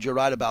Judge, you're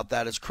right about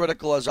that. As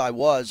critical as I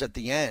was at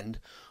the end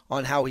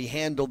on how he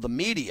handled the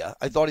media,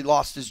 I thought he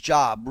lost his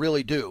job,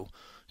 really do.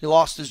 He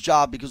lost his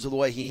job because of the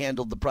way he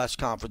handled the press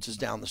conferences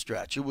down the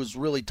stretch. It was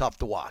really tough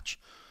to watch.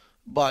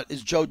 But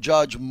is Joe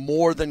Judge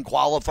more than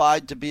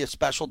qualified to be a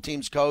special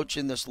teams coach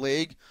in this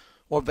league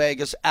or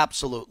Vegas?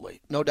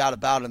 Absolutely. No doubt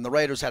about it. And the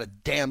Raiders had a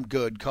damn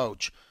good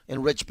coach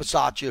in Rich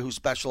Bisaccia, who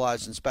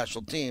specialized in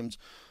special teams.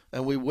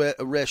 And we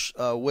wish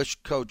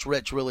Coach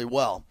Rich really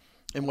well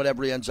in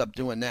whatever he ends up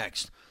doing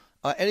next.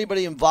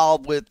 Anybody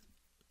involved with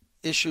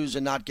issues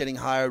and not getting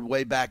hired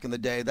way back in the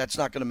day, that's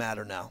not going to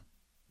matter now.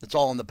 It's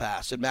all in the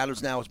past. It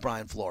matters now is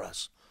Brian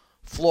Flores.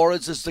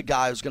 Flores is the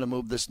guy who's going to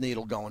move this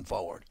needle going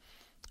forward.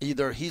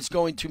 Either he's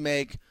going to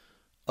make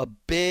a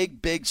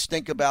big, big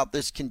stink about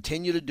this,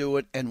 continue to do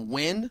it, and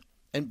win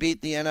and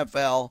beat the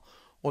NFL,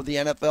 or the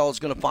NFL is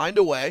going to find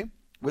a way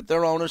with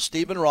their owner,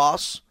 Stephen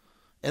Ross,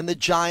 and the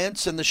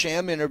Giants and the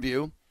sham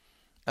interview,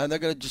 and they're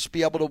going to just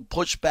be able to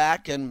push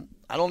back and,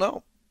 I don't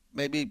know,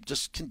 maybe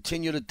just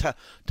continue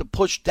to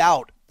push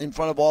doubt in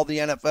front of all the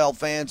NFL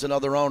fans and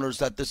other owners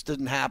that this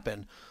didn't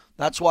happen.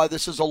 That's why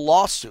this is a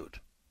lawsuit.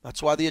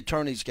 That's why the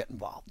attorneys get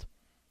involved.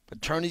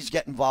 Attorneys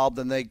get involved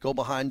and they go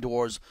behind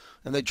doors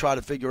and they try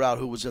to figure out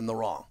who was in the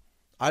wrong.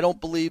 I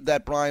don't believe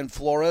that Brian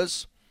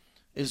Flores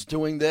is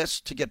doing this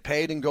to get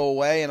paid and go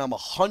away, and I'm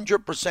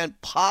 100%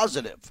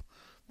 positive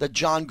that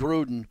John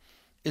Gruden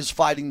is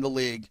fighting the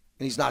league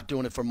and he's not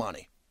doing it for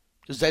money.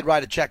 Because they'd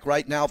write a check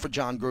right now for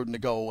John Gruden to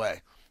go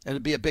away. And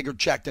it'd be a bigger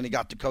check than he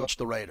got to coach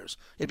the Raiders.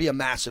 It'd be a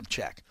massive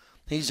check.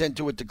 He's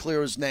into it to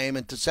clear his name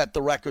and to set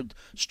the record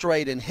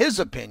straight in his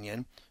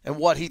opinion and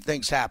what he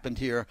thinks happened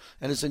here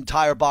and his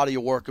entire body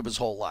of work of his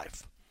whole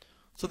life.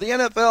 So the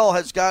NFL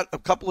has got a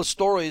couple of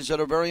stories that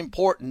are very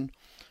important,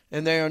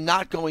 and they are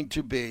not going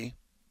to be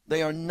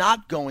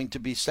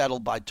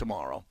settled by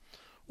tomorrow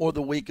or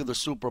the week of the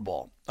Super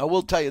Bowl. I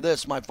will tell you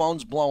this, my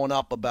phone's blowing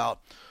up about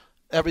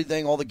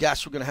everything, all the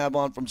guests we're going to have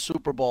on from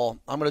Super Bowl.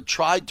 I'm going to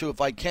try to, if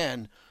I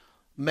can,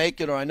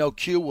 make it, or I know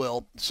Q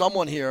will.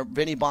 Someone here,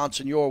 Vinny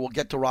Bonsignore, will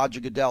get to Roger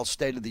Goodell's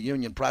State of the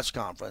Union press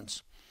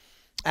conference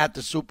at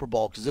the Super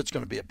Bowl, because it's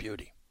going to be a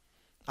beauty.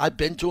 I've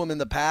been to them in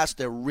the past.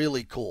 They're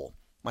really cool.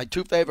 My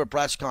two favorite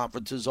press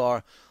conferences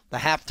are the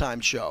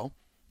halftime show,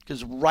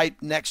 because right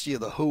next to you,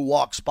 The Who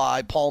walks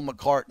by, Paul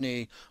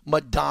McCartney,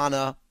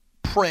 Madonna,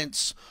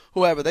 Prince,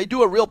 whoever. They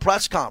do a real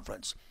press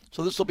conference.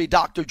 So this will be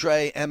Dr.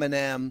 Dre,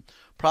 Eminem,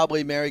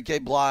 probably Mary J.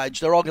 Blige.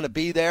 They're all going to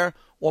be there,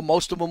 or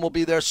most of them will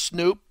be there,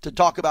 Snoop, to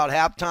talk about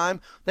halftime.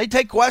 They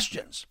take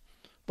questions.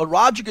 But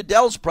Roger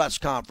Goodell's press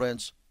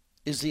conference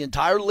is the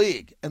entire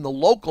league and the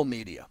local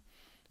media.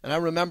 And I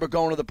remember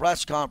going to the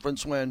press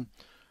conference when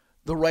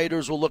the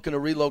Raiders were looking to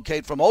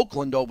relocate from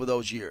Oakland over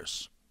those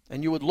years.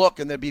 And you would look,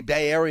 and there'd be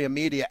Bay Area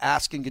media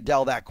asking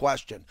Goodell that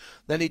question.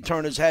 Then he'd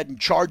turn his head, and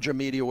Charger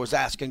media was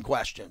asking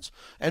questions.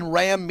 And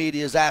Ram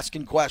media is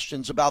asking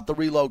questions about the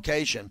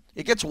relocation.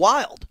 It gets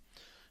wild.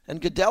 And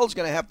Goodell's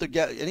going to have to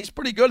get, and he's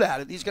pretty good at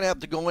it, he's going to have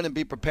to go in and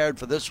be prepared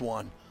for this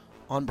one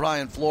on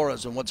Brian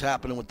Flores and what's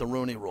happening with the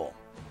Rooney Rule.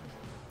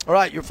 All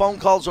right, your phone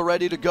calls are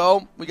ready to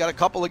go. We got a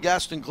couple of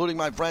guests, including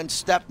my friend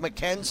Steph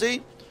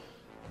McKenzie,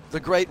 the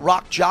great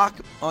rock jock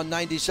on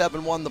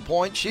 97.1 The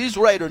Point. She's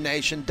Raider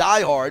Nation,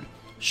 diehard.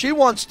 She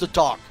wants to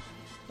talk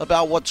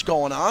about what's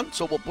going on,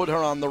 so we'll put her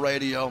on the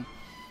radio.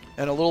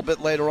 And a little bit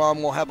later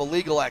on, we'll have a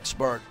legal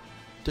expert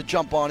to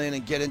jump on in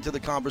and get into the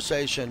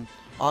conversation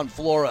on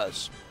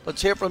Flores.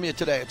 Let's hear from you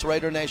today. It's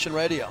Raider Nation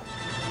Radio.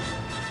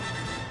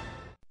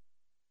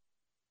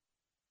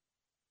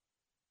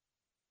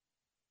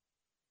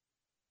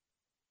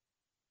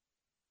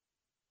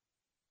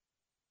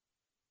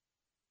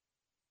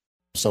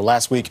 So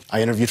last week,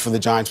 I interviewed for the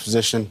Giants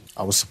position.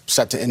 I was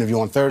set to interview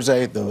on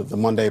Thursday, the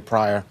Monday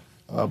prior.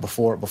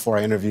 Before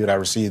I interviewed, I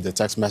received a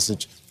text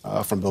message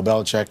from Bill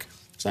Belichick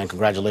saying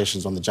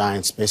congratulations on the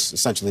Giants,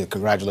 essentially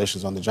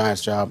congratulations on the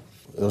Giants job.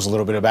 There was a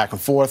little bit of back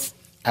and forth.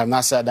 I have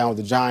not sat down with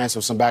the Giants. There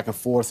was some back and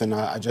forth, and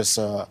I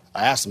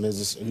asked him, "Is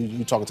this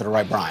you talking to the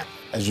right Brian?"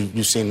 As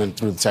you've seen him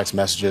through the text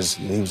messages,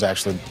 he was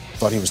actually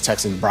thought he was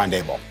texting Brian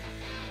Daboll.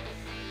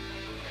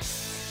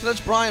 So that's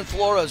Brian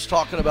Flores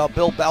talking about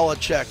Bill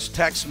Belichick's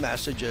text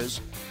messages.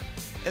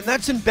 And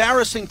that's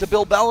embarrassing to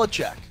Bill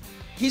Belichick.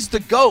 He's the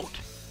GOAT.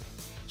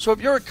 So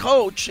if you're a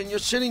coach and you're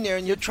sitting there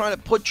and you're trying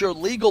to put your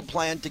legal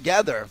plan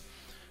together,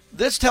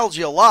 this tells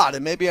you a lot.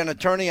 And maybe an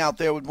attorney out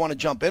there would want to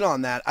jump in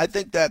on that. I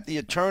think that the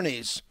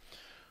attorneys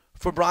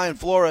for Brian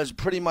Flores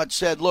pretty much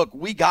said, look,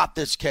 we got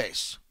this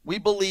case. We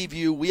believe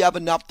you. We have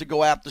enough to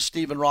go after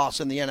Stephen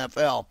Ross in the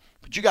NFL,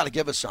 but you got to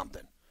give us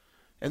something.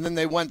 And then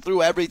they went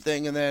through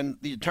everything, and then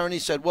the attorney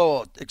said,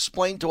 well,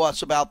 explain to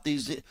us about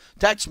these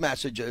text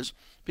messages,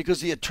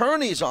 because the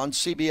attorneys on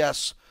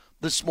CBS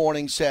this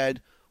morning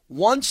said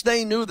once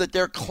they knew that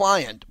their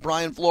client,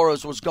 Brian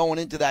Flores, was going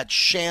into that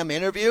sham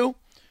interview,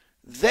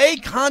 they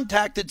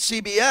contacted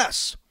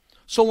CBS.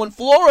 So when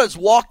Flores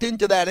walked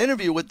into that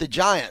interview with the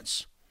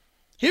Giants,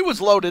 he was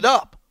loaded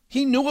up.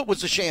 He knew it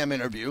was a sham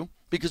interview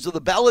because of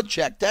the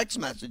Belichick text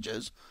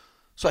messages.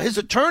 So his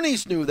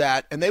attorneys knew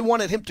that, and they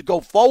wanted him to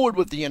go forward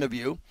with the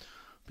interview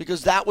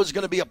because that was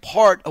going to be a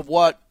part of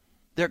what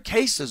their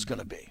case is going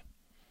to be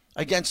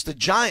against the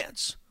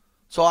Giants.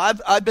 So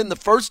I've been the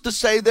first to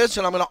say this,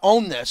 and I'm going to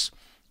own this.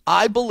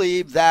 I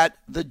believe that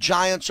the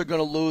Giants are going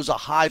to lose a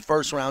high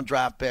first-round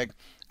draft pick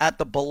at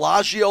the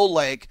Bellagio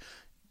Lake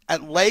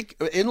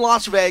in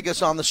Las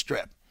Vegas on the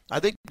Strip. I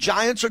think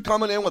Giants are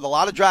coming in with a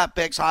lot of draft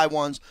picks, high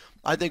ones.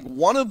 I think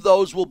one of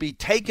those will be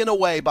taken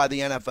away by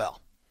the NFL.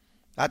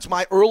 That's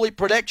my early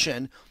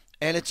prediction,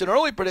 and it's an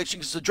early prediction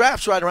because the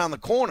draft's right around the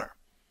corner.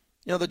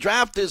 You know, the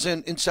draft is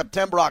in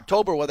September,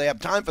 October, where they have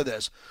time for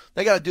this.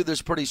 They got to do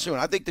this pretty soon.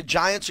 I think the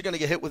Giants are going to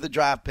get hit with a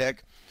draft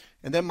pick,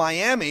 and then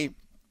Miami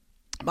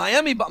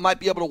might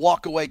be able to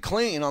walk away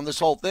clean on this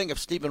whole thing if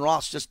Stephen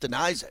Ross just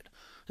denies it.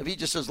 If he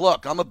just says,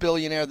 look, I'm a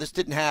billionaire, this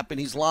didn't happen,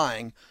 he's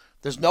lying,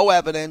 there's no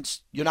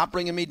evidence, you're not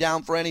bringing me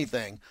down for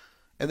anything,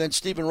 and then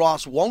Stephen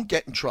Ross won't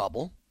get in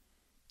trouble,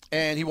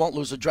 and he won't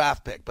lose a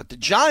draft pick. But the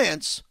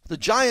Giants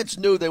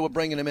knew they were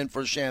bringing him in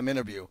for a sham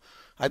interview.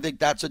 I think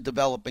that's a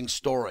developing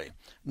story.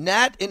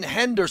 Nat in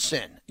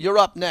Henderson, you're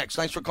up next.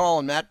 Thanks for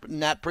calling, Nat.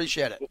 Nat,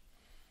 appreciate it.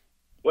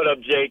 What up,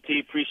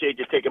 JT? Appreciate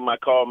you taking my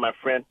call, my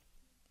friend.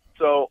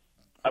 So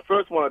I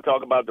first want to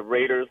talk about the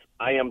Raiders.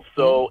 I am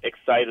so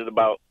excited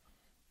about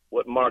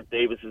what Mark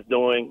Davis is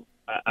doing.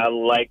 I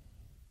like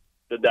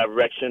the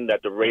direction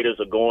that the Raiders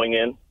are going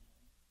in.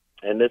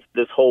 And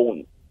this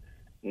whole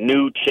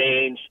new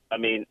change. I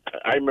mean,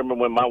 I remember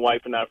when my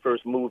wife and I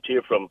first moved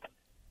here from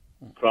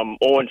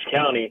Orange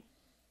County.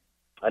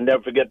 I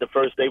never forget the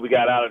first day we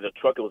got out of the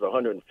truck. It was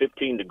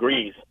 115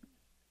 degrees.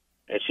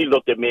 And she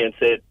looked at me and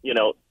said, you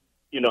know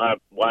how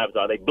wives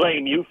are. They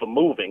blame you for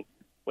moving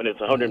when it's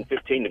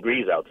 115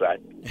 degrees outside.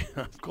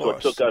 Of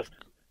course. So it took us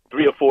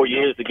 3 or 4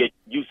 years to get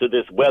used to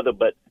this weather,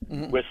 but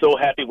we're so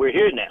happy we're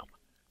here now.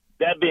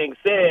 That being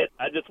said,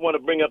 I just want to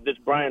bring up this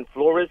Brian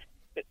Flores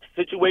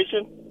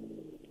situation.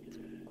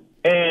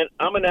 And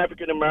I'm an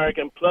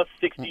African-American plus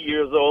 60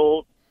 years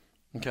old.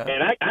 Okay.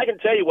 And I can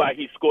tell you why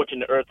he's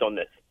scorching the earth on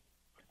this.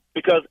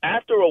 Because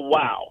after a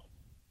while,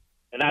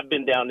 and I've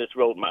been down this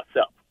road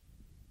myself,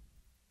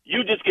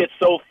 you just get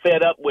so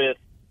fed up with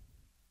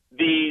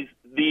these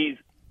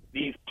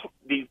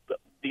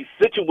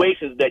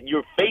situations that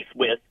you're faced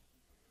with,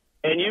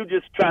 and you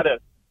just try to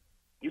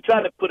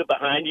put it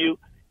behind you.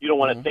 You don't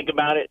want to think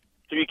about it,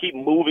 so you keep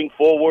moving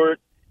forward.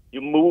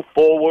 You move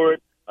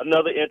forward.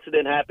 Another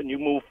incident happened. You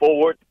move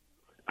forward.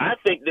 I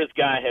think this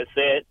guy has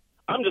said,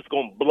 "I'm just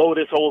going to blow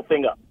this whole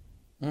thing up."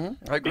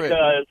 I agree.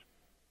 Because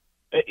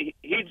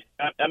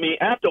I mean,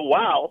 after a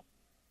while,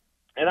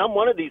 and I'm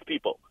one of these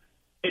people,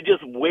 it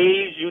just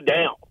weighs you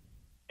down.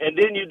 And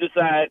then you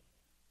decide,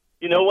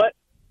 you know what?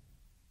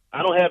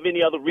 I don't have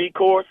any other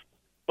recourse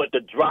but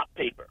to drop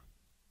paper.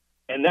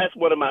 And that's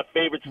one of my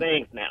favorite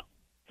sayings now.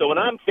 So when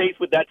I'm faced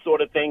with that sort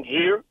of thing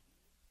here,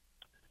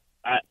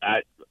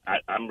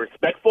 I'm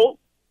respectful.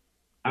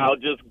 I'll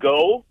just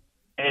go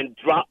and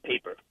drop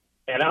paper.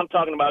 And I'm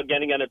talking about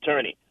getting an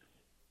attorney.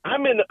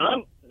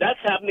 That's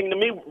happening to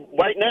me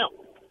right now.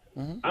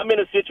 I'm in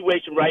a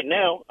situation right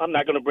now. I'm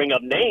not going to bring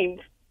up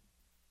names,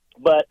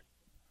 but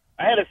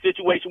I had a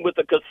situation with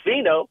a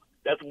casino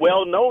that's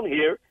well known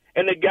here,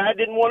 and the guy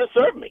didn't want to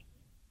serve me.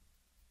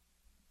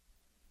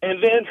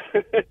 And then,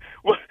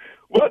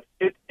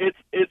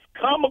 it's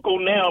comical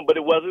now, but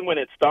it wasn't when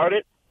it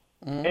started.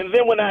 And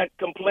then when I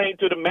complained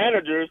to the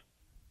managers,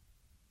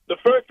 the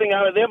first thing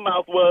out of their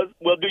mouth was,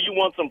 "Well, do you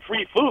want some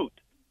free food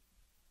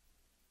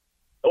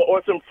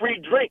or some free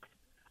drinks?"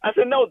 I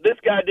said, "No, this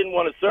guy didn't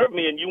want to serve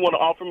me, and you want to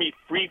offer me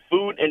free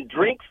food and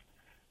drinks?"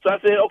 So I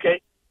said,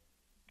 "Okay,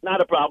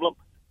 not a problem."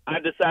 I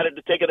decided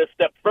to take it a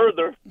step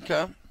further.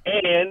 Okay.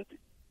 And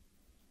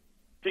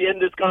to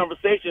end this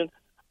conversation,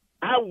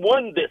 I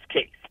won this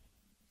case.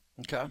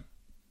 Okay.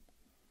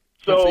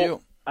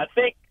 So I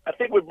think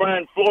with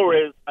Brian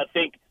Flores,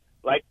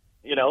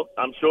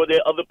 I'm sure there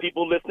are other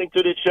people listening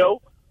to this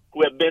show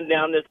who have been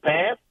down this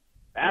path.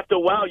 After a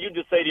while, you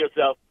just say to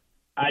yourself,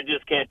 I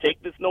just can't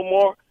take this no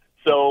more,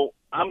 so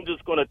I'm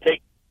just going to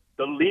take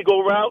the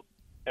legal route,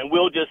 and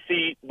we'll just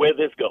see where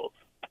this goes.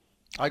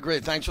 I agree.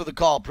 Thanks for the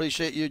call.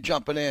 Appreciate you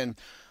jumping in.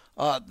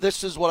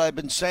 This is what I've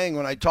been saying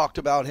when I talked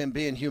about him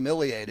being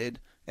humiliated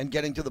and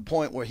getting to the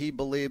point where he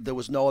believed there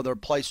was no other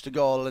place to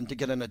go than to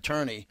get an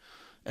attorney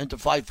and to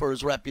fight for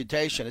his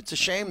reputation. It's a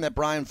shame that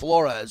Brian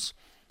Flores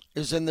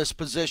is in this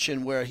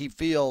position where he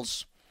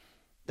feels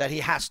that he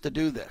has to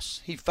do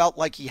this. He felt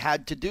like he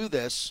had to do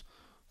this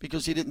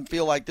because he didn't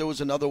feel like there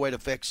was another way to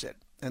fix it.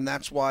 And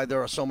that's why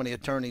there are so many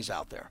attorneys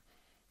out there.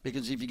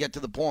 Because if you get to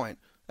the point,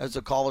 as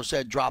the caller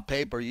said, drop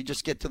paper, you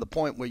just get to the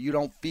point where you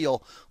don't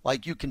feel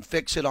like you can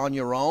fix it on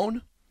your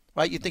own,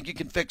 right? You think you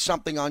can fix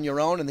something on your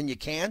own and then you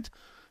can't.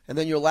 And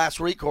then your last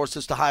recourse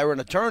is to hire an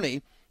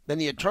attorney. Then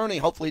the attorney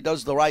hopefully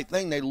does the right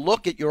thing. They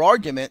look at your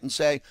argument and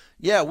say,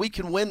 yeah, we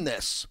can win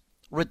this.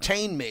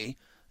 Retain me,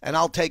 and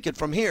I'll take it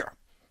from here.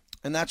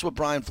 And that's what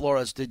Brian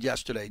Flores did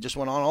yesterday. Just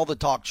went on all the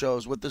talk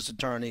shows with his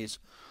attorneys.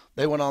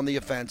 They went on the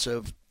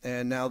offensive,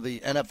 and now the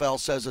NFL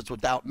says it's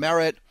without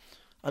merit.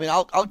 I mean,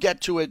 I'll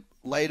get to it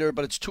later,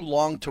 but it's too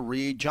long to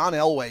read. John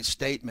Elway's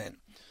statement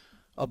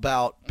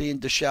about being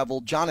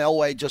disheveled. John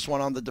Elway just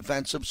went on the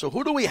defensive. So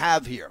who do we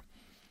have here?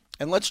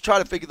 And let's try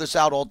to figure this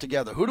out all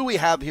together. Who do we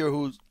have here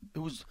who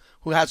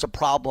has a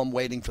problem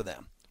waiting for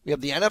them? We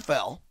have the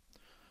NFL.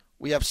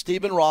 We have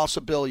Stephen Ross,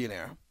 a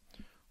billionaire.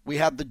 We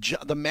have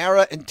the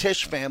Mara and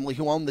Tisch family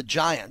who own the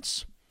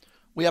Giants.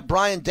 We have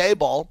Brian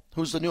Daboll,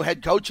 who's the new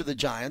head coach of the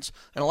Giants,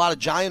 and a lot of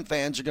Giant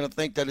fans are going to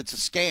think that it's a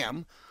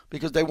scam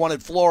because they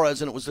wanted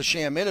Flores and it was a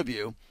sham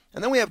interview.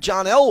 And then we have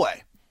John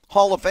Elway,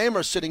 Hall of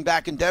Famer, sitting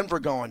back in Denver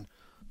going,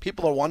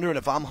 people are wondering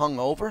if I'm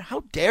hungover?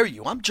 How dare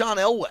you? I'm John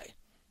Elway.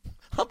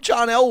 I'm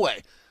John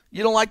Elway.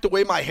 You don't like the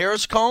way my hair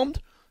is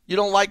combed? You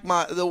don't like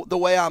the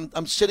way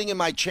I'm sitting in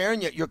my chair,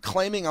 and yet you're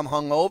claiming I'm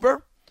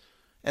hungover?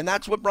 And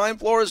that's what Brian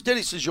Flores did.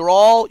 He says, you're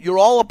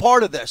all a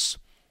part of this.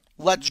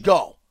 Let's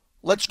go.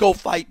 Let's go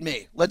fight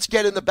me. Let's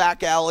get in the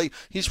back alley.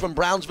 He's from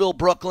Brownsville,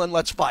 Brooklyn.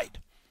 Let's fight.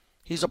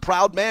 He's a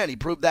proud man. He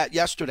proved that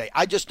yesterday.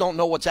 I just don't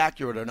know what's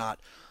accurate or not.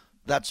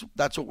 That's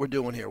what we're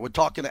doing here. We're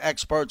talking to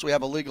experts. We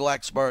have a legal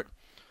expert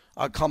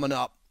coming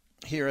up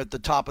here at the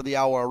top of the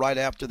hour right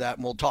after that,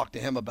 and we'll talk to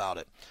him about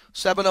it.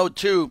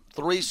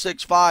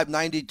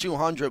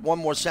 702-365-9200. One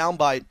more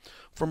soundbite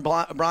from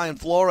Brian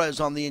Flores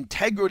on the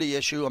integrity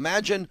issue.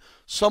 Imagine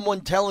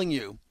someone telling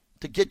you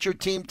to get your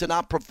team to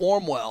not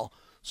perform well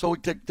so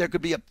there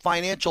could be a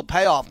financial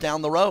payoff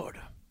down the road.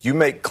 You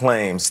make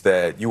claims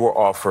that you were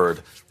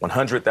offered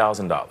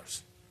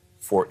 $100,000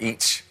 for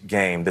each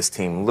game this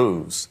team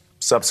lose,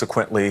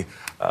 subsequently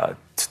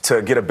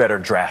to get a better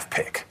draft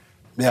pick.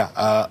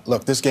 Yeah,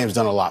 look, this game's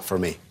done a lot for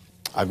me.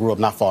 I grew up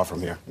not far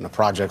from here, in the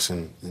projects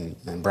in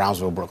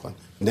Brownsville, Brooklyn.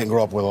 Didn't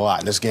grow up with a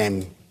lot. This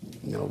game,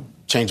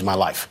 changed my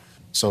life.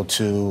 So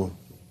to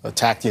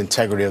attack the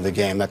integrity of the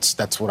game,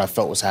 that's what I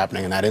felt was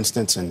happening in that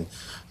instance, and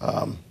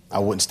I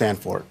wouldn't stand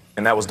for it.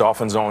 And that was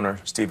Dolphins owner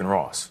Stephen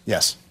Ross.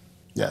 Yes.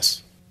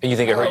 And you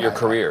think it hurt your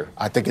career?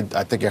 I think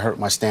it hurt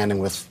my standing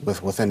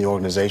within the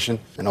organization,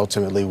 and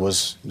ultimately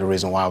was the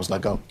reason why I was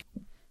let go.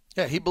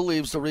 Yeah, he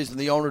believes the reason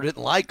the owner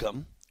didn't like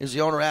him is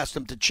the owner asked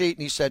him to cheat,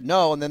 and he said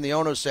no, and then the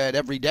owner said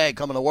every day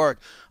coming to work,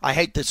 I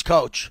hate this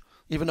coach.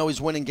 Even though he's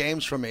winning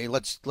games for me,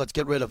 let's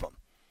get rid of him.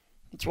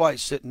 That's why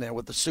he's sitting there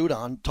with the suit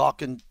on,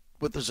 talking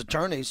with his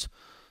attorneys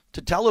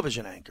to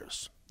television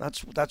anchors.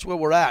 That's where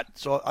we're at.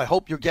 So I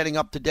hope you're getting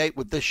up to date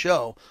with this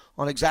show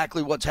on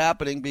exactly what's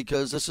happening,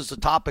 because this is a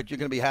topic you're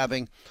going to be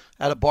having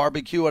at a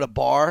barbecue, at a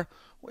bar.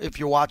 If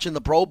you're watching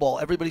the Pro Bowl,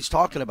 everybody's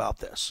talking about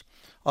this.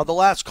 The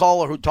last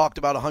caller who talked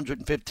about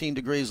 115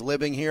 degrees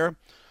living here,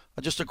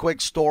 just a quick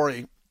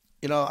story.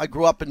 I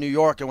grew up in New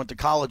York. I went to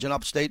college in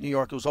upstate New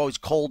York. It was always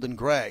cold and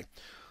gray.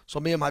 So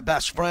me and my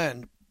best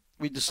friend,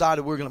 we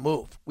decided we were going to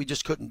move. We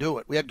just couldn't do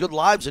it. We had good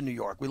lives in New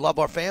York. We love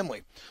our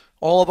family,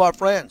 all of our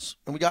friends.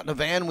 And we got in a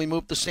van and we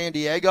moved to San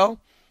Diego,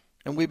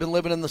 and we've been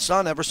living in the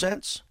sun ever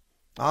since.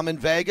 I'm in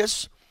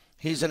Vegas.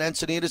 He's in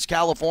Encinitas,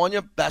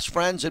 California. Best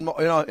friends in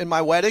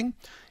my wedding.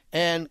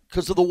 And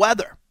because of the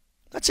weather.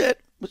 That's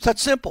it. It's that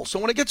simple. So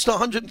when it gets to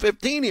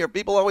 115 here,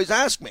 people always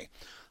ask me.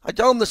 I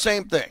tell them the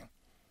same thing.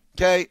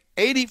 Okay,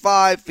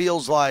 85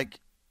 feels like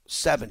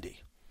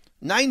 70.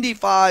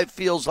 95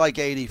 feels like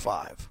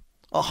 85.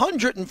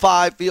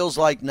 105 feels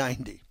like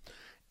 90.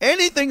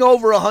 Anything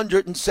over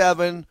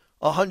 107,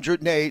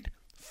 108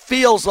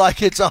 feels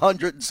like it's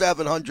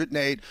 107,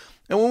 108.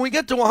 And when we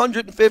get to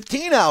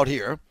 115 out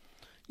here,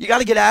 you got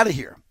to get out of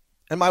here.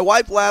 And my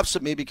wife laughs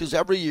at me because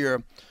every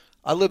year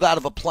I live out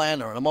of a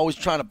planner, and I'm always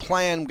trying to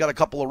plan. We've got a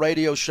couple of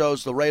radio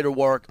shows, the Raider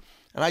work.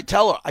 And I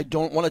tell her, I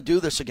don't want to do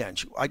this again.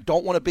 I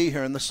don't want to be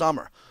here in the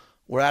summer.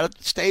 We're at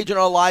a stage in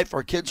our life.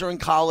 Our kids are in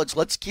college.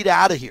 Let's get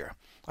out of here.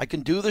 I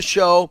can do the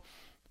show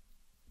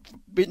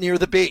near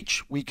the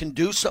beach. We can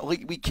do so.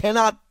 We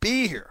cannot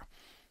be here.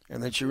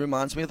 And then she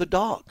reminds me of the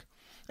dog.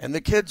 And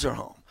the kids are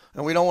home.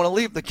 And we don't want to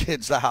leave the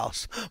kids the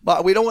house.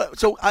 But we don't.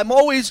 So I'm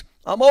always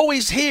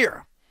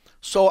here.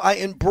 So I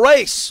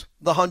embrace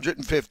the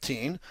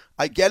 115.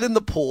 I get in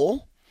the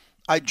pool.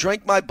 I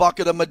drink my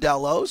bucket of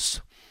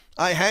Modelo's.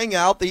 I hang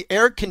out. The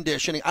air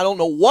conditioning, I don't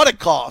know what it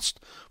cost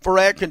for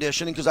air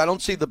conditioning because I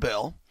don't see the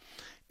bill.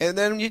 And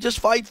then you just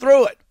fight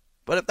through it.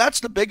 But if that's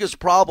the biggest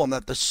problem,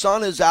 that the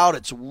sun is out,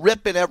 it's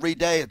ripping every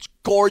day, it's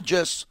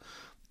gorgeous,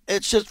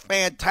 it's just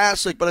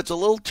fantastic, but it's a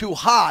little too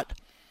hot.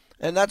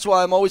 And that's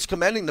why I'm always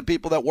commending the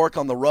people that work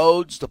on the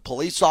roads, the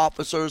police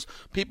officers,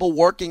 people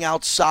working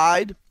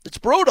outside. It's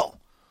brutal.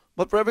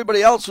 But for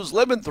everybody else who's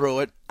living through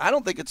it, I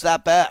don't think it's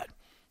that bad.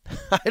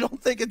 I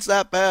don't think it's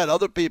that bad.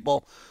 Other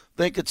people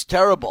think it's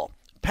terrible.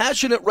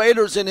 Passionate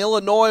Raiders in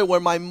Illinois, where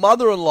my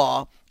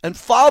mother-in-law and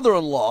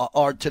father-in-law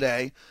are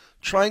today,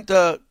 trying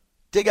to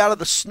dig out of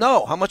the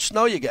snow. How much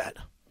snow you get?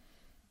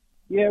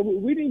 Yeah,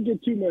 we didn't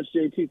get too much,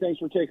 JT. Thanks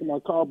for taking my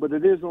call, but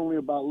it is only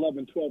about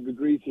 11, 12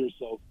 degrees here,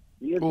 so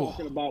you're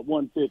talking about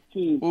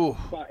 115.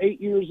 About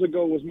 8 years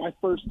ago was my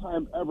first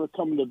time ever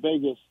coming to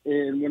Vegas,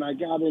 and when I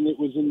got in, it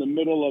was in the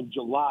middle of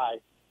July.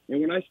 And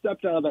when I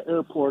stepped out of the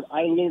airport,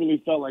 I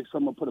literally felt like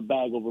someone put a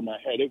bag over my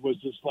head. It was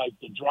just like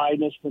the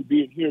dryness from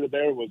being here to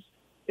there it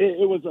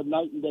was a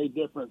night and day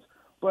difference.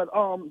 But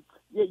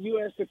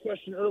you asked a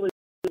question earlier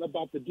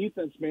about the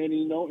defense, man,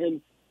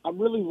 and I'm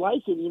really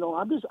liking,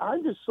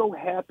 I'm just so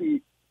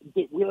happy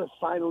that we're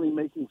finally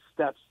making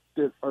steps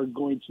that are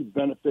going to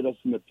benefit us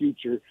in the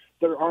future.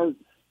 That aren't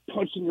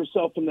punching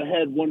yourself in the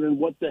head, wondering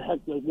what the heck,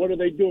 what are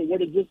they doing?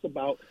 What is this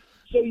about?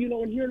 So,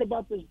 and hearing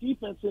about this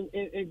defense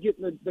and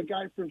getting the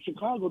guy from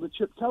Chicago, the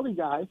Chip Kelly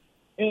guy,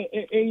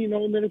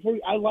 and then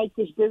I like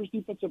this Bears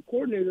defensive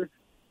coordinator.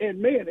 And,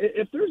 man,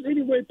 if there's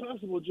any way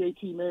possible,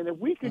 JT, man, if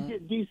we could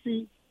get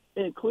DC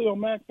and Khalil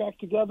Mack back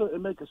together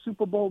and make a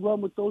Super Bowl run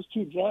with those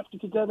two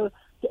drafted together,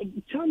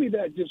 tell me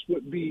that just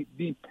would be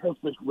the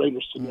perfect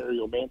Raiders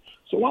scenario, man.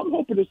 So I'm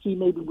hoping to see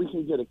maybe we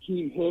can get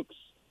Akeem Hicks.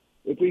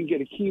 If we can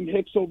get Akeem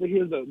Hicks over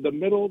here,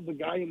 the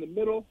guy in the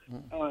middle,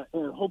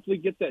 and hopefully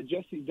get that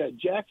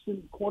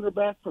Jackson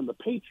cornerback from the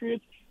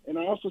Patriots. And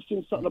I also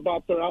seen something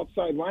about their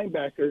outside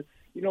linebacker.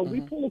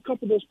 We pull a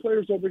couple of those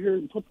players over here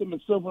and put them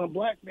in silver and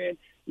black, man.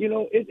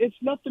 It's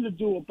nothing to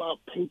do about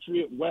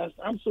Patriot West.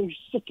 I'm so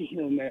sick of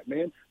hearing that,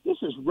 man. This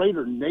is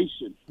Raider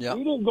Nation. Yep.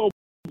 We didn't go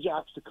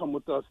Jacks to come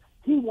with us.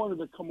 He wanted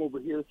to come over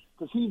here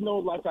because he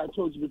knows, like I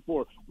told you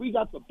before, we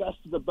got the best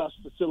of the best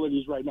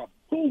facilities right now.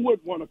 Who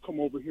would want to come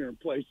over here and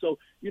play? So,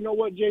 you know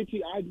what, JT?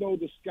 I know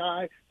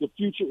the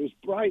future is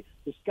bright,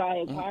 the sky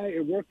is high,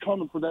 and we're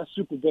coming for that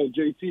Super Bowl,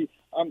 JT.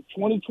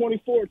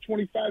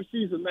 2024-25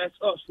 season, that's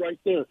us right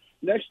there.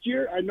 Next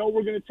year, I know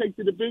we're going to take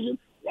the division.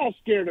 I'm not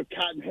scared of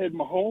Cottonhead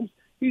Mahomes.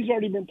 He's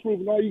already been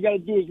proven. All you got to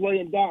do is lay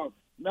him down.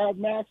 Now,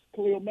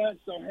 Khalil Mack,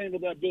 I'll handle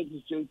that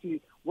business,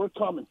 JT. We're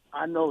coming.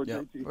 I know it,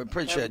 JT. I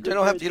appreciate it. You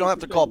don't have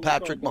to call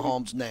Patrick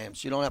Mahomes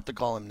names. You don't have to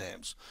call him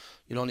names.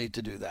 You don't need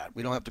to do that.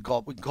 We can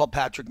call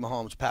Patrick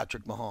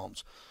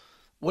Mahomes.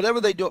 Whatever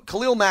they do,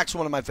 Khalil Mack's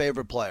one of my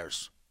favorite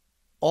players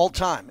all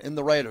time in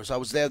the Raiders. I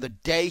was there the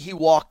day he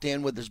walked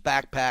in with his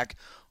backpack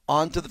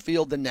onto the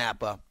field in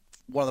Napa.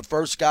 One of the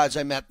first guys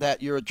I met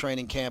that year at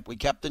training camp. We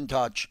kept in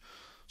touch.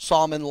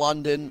 Saw him in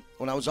London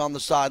when I was on the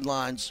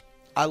sidelines.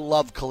 I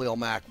love Khalil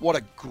Mack. What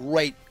a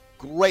great,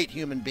 great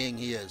human being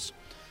he is.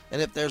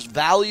 And if there's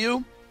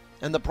value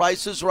and the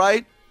price is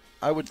right,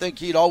 I would think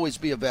he'd always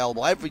be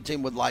available. Every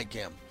team would like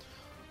him.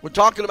 We're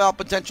talking about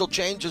potential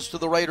changes to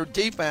the Raider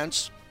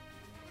defense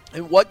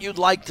and what you'd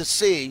like to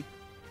see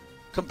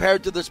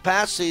compared to this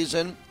past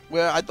season,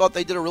 where I thought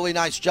they did a really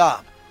nice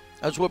job.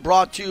 As we're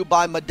brought to you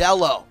by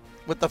Modelo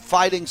with the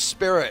fighting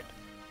spirit.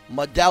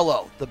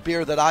 Modelo, the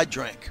beer that I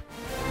drink.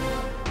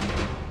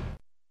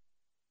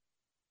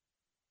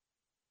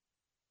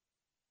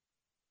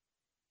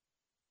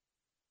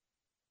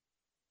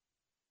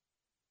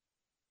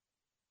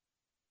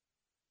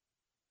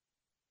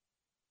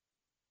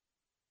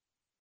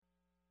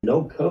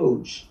 No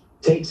coach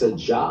takes a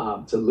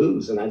job to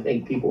lose, and I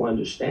think people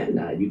understand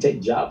that. You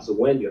take jobs to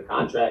win. Your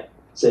contract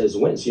says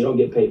win, so you don't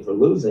get paid for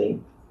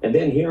losing. And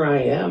then here I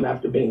am,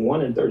 after being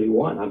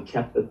 1-31, I'm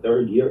kept the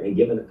third year and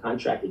given a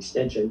contract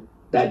extension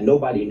that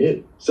nobody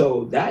knew.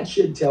 So that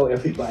should tell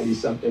everybody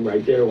something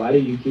right there. Why do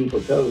you keep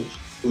a coach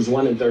who's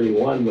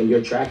 1-31 when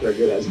your track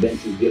record has been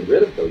to get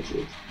rid of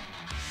coaches?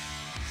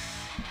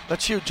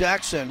 That's Hugh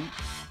Jackson.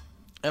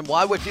 And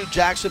why would Hugh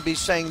Jackson be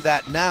saying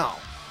that now?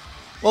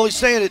 Well, he's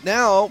saying it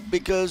now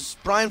because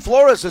Brian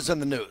Flores is in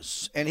the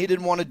news, and he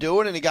didn't want to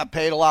do it, and he got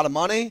paid a lot of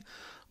money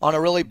on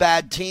a really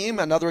bad team.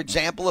 Another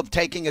example of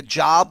taking a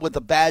job with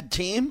a bad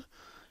team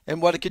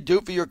and what it could do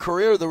for your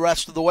career the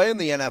rest of the way in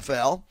the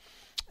NFL.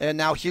 And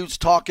now Hugh's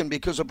talking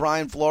because of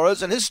Brian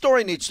Flores, and his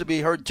story needs to be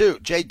heard too.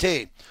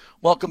 JT,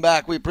 welcome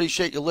back. We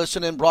appreciate you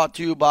listening. Brought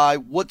to you by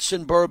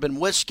Woodson Bourbon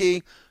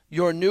Whiskey,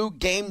 your new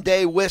game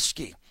day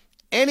whiskey.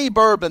 Any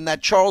bourbon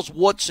that Charles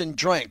Woodson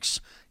drinks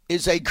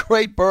is a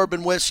great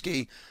bourbon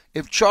whiskey.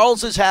 If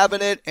Charles is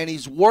having it and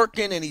he's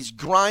working and he's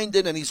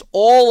grinding and he's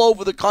all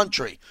over the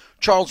country,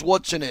 Charles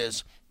Woodson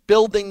is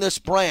building this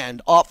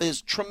brand off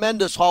his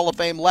tremendous Hall of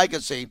Fame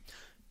legacy.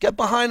 Get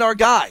behind our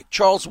guy,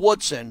 Charles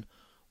Woodson,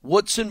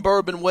 Woodson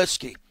Bourbon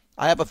Whiskey.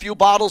 I have a few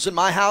bottles in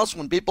my house.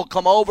 When people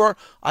come over,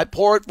 I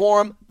pour it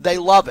for them. They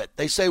love it.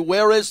 They say,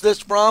 where is this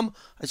from?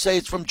 I say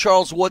it's from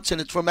Charles Woodson.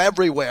 It's from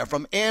everywhere,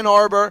 from Ann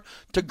Arbor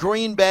to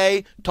Green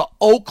Bay to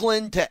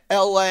Oakland to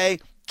L.A.,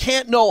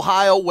 Canton,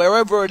 Ohio,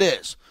 wherever it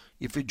is.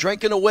 If you're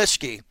drinking a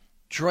whiskey,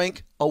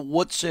 drink a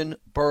Woodson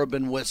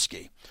bourbon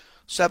whiskey.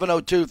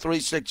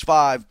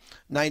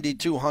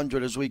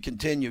 702-365-9200 as we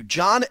continue.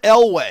 John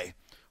Elway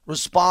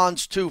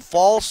responds to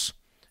false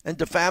and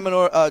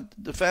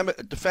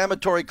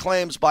defamatory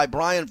claims by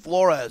Brian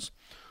Flores.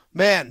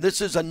 Man,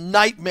 this is a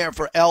nightmare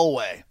for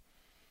Elway.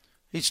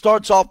 He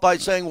starts off by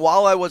saying,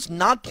 while I was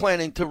not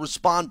planning to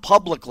respond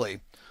publicly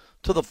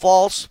to the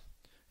false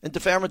and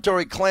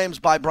defamatory claims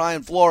by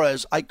Brian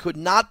Flores, I could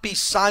not be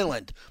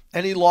silent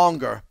any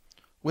longer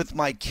with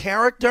my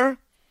character,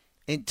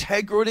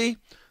 integrity,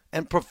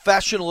 and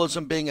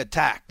professionalism being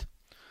attacked.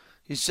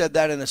 He said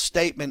that in a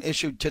statement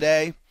issued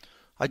today.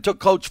 I took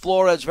Coach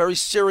Flores very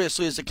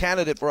seriously as a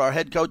candidate for our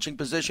head coaching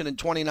position in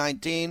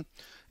 2019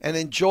 and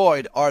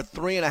enjoyed our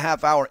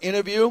 3.5-hour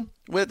interview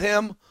with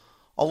him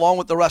along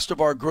with the rest of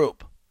our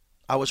group.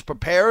 I was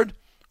prepared,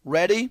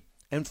 ready,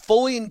 and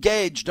fully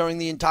engaged during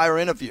the entire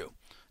interview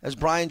as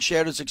Brian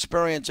shared his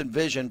experience and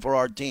vision for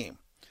our team.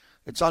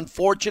 It's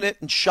unfortunate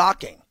and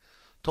shocking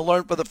to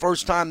learn for the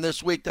first time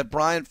this week that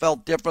Brian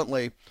felt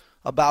differently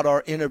about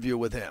our interview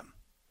with him.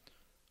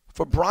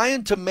 For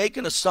Brian to make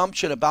an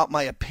assumption about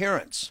my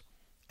appearance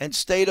and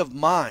state of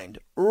mind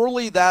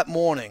early that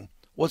morning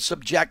was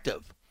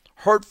subjective,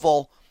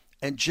 hurtful,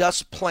 and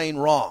just plain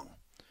wrong.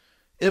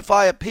 If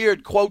I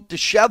appeared, quote,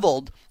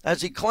 disheveled,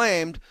 as he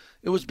claimed,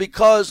 it was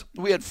because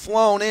we had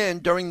flown in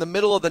during the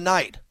middle of the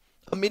night,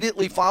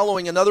 immediately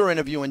following another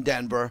interview in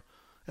Denver,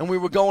 and we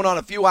were going on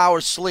a few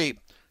hours sleep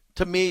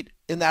to meet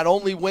in that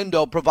only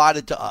window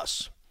provided to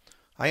us.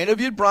 I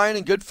interviewed Brian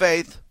in good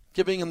faith,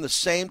 giving him the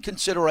same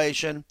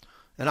consideration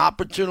and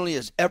opportunity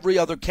as every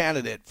other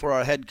candidate for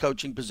our head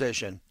coaching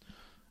position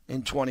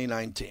in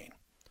 2019.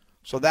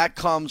 So that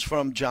comes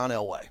from John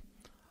Elway.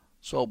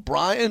 So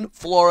Brian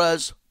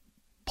Flores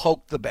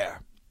poked the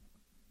bear.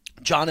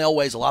 John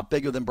Elway is a lot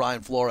bigger than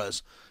Brian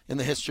Flores in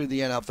the history of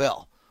the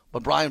NFL.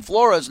 But Brian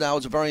Flores now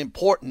is a very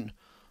important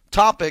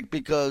topic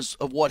because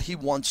of what he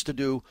wants to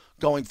do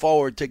going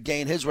forward to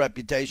gain his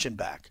reputation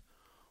back.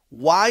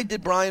 Why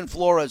did Brian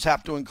Flores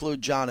have to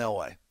include John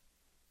Elway,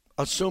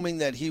 assuming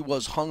that he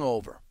was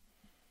hungover,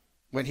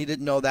 when he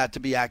didn't know that to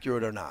be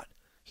accurate or not?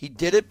 He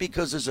did it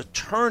because his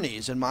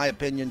attorneys, in my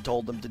opinion,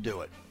 told him to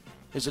do it.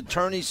 His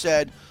attorney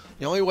said,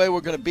 the only way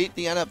we're going to beat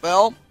the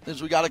NFL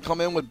is we got to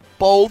come in with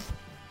both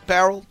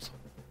barrels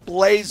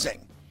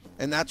blazing.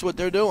 And that's what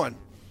they're doing.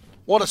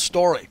 What a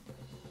story.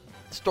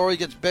 The story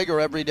gets bigger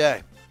every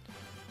day.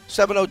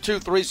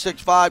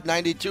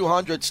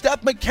 702-365-9200.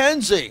 Steph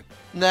McKenzie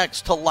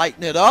next to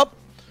lighten it up.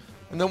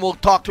 And then we'll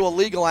talk to a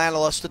legal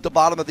analyst at the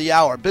bottom of the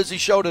hour. Busy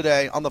show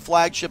today on the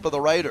flagship of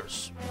the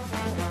Raiders.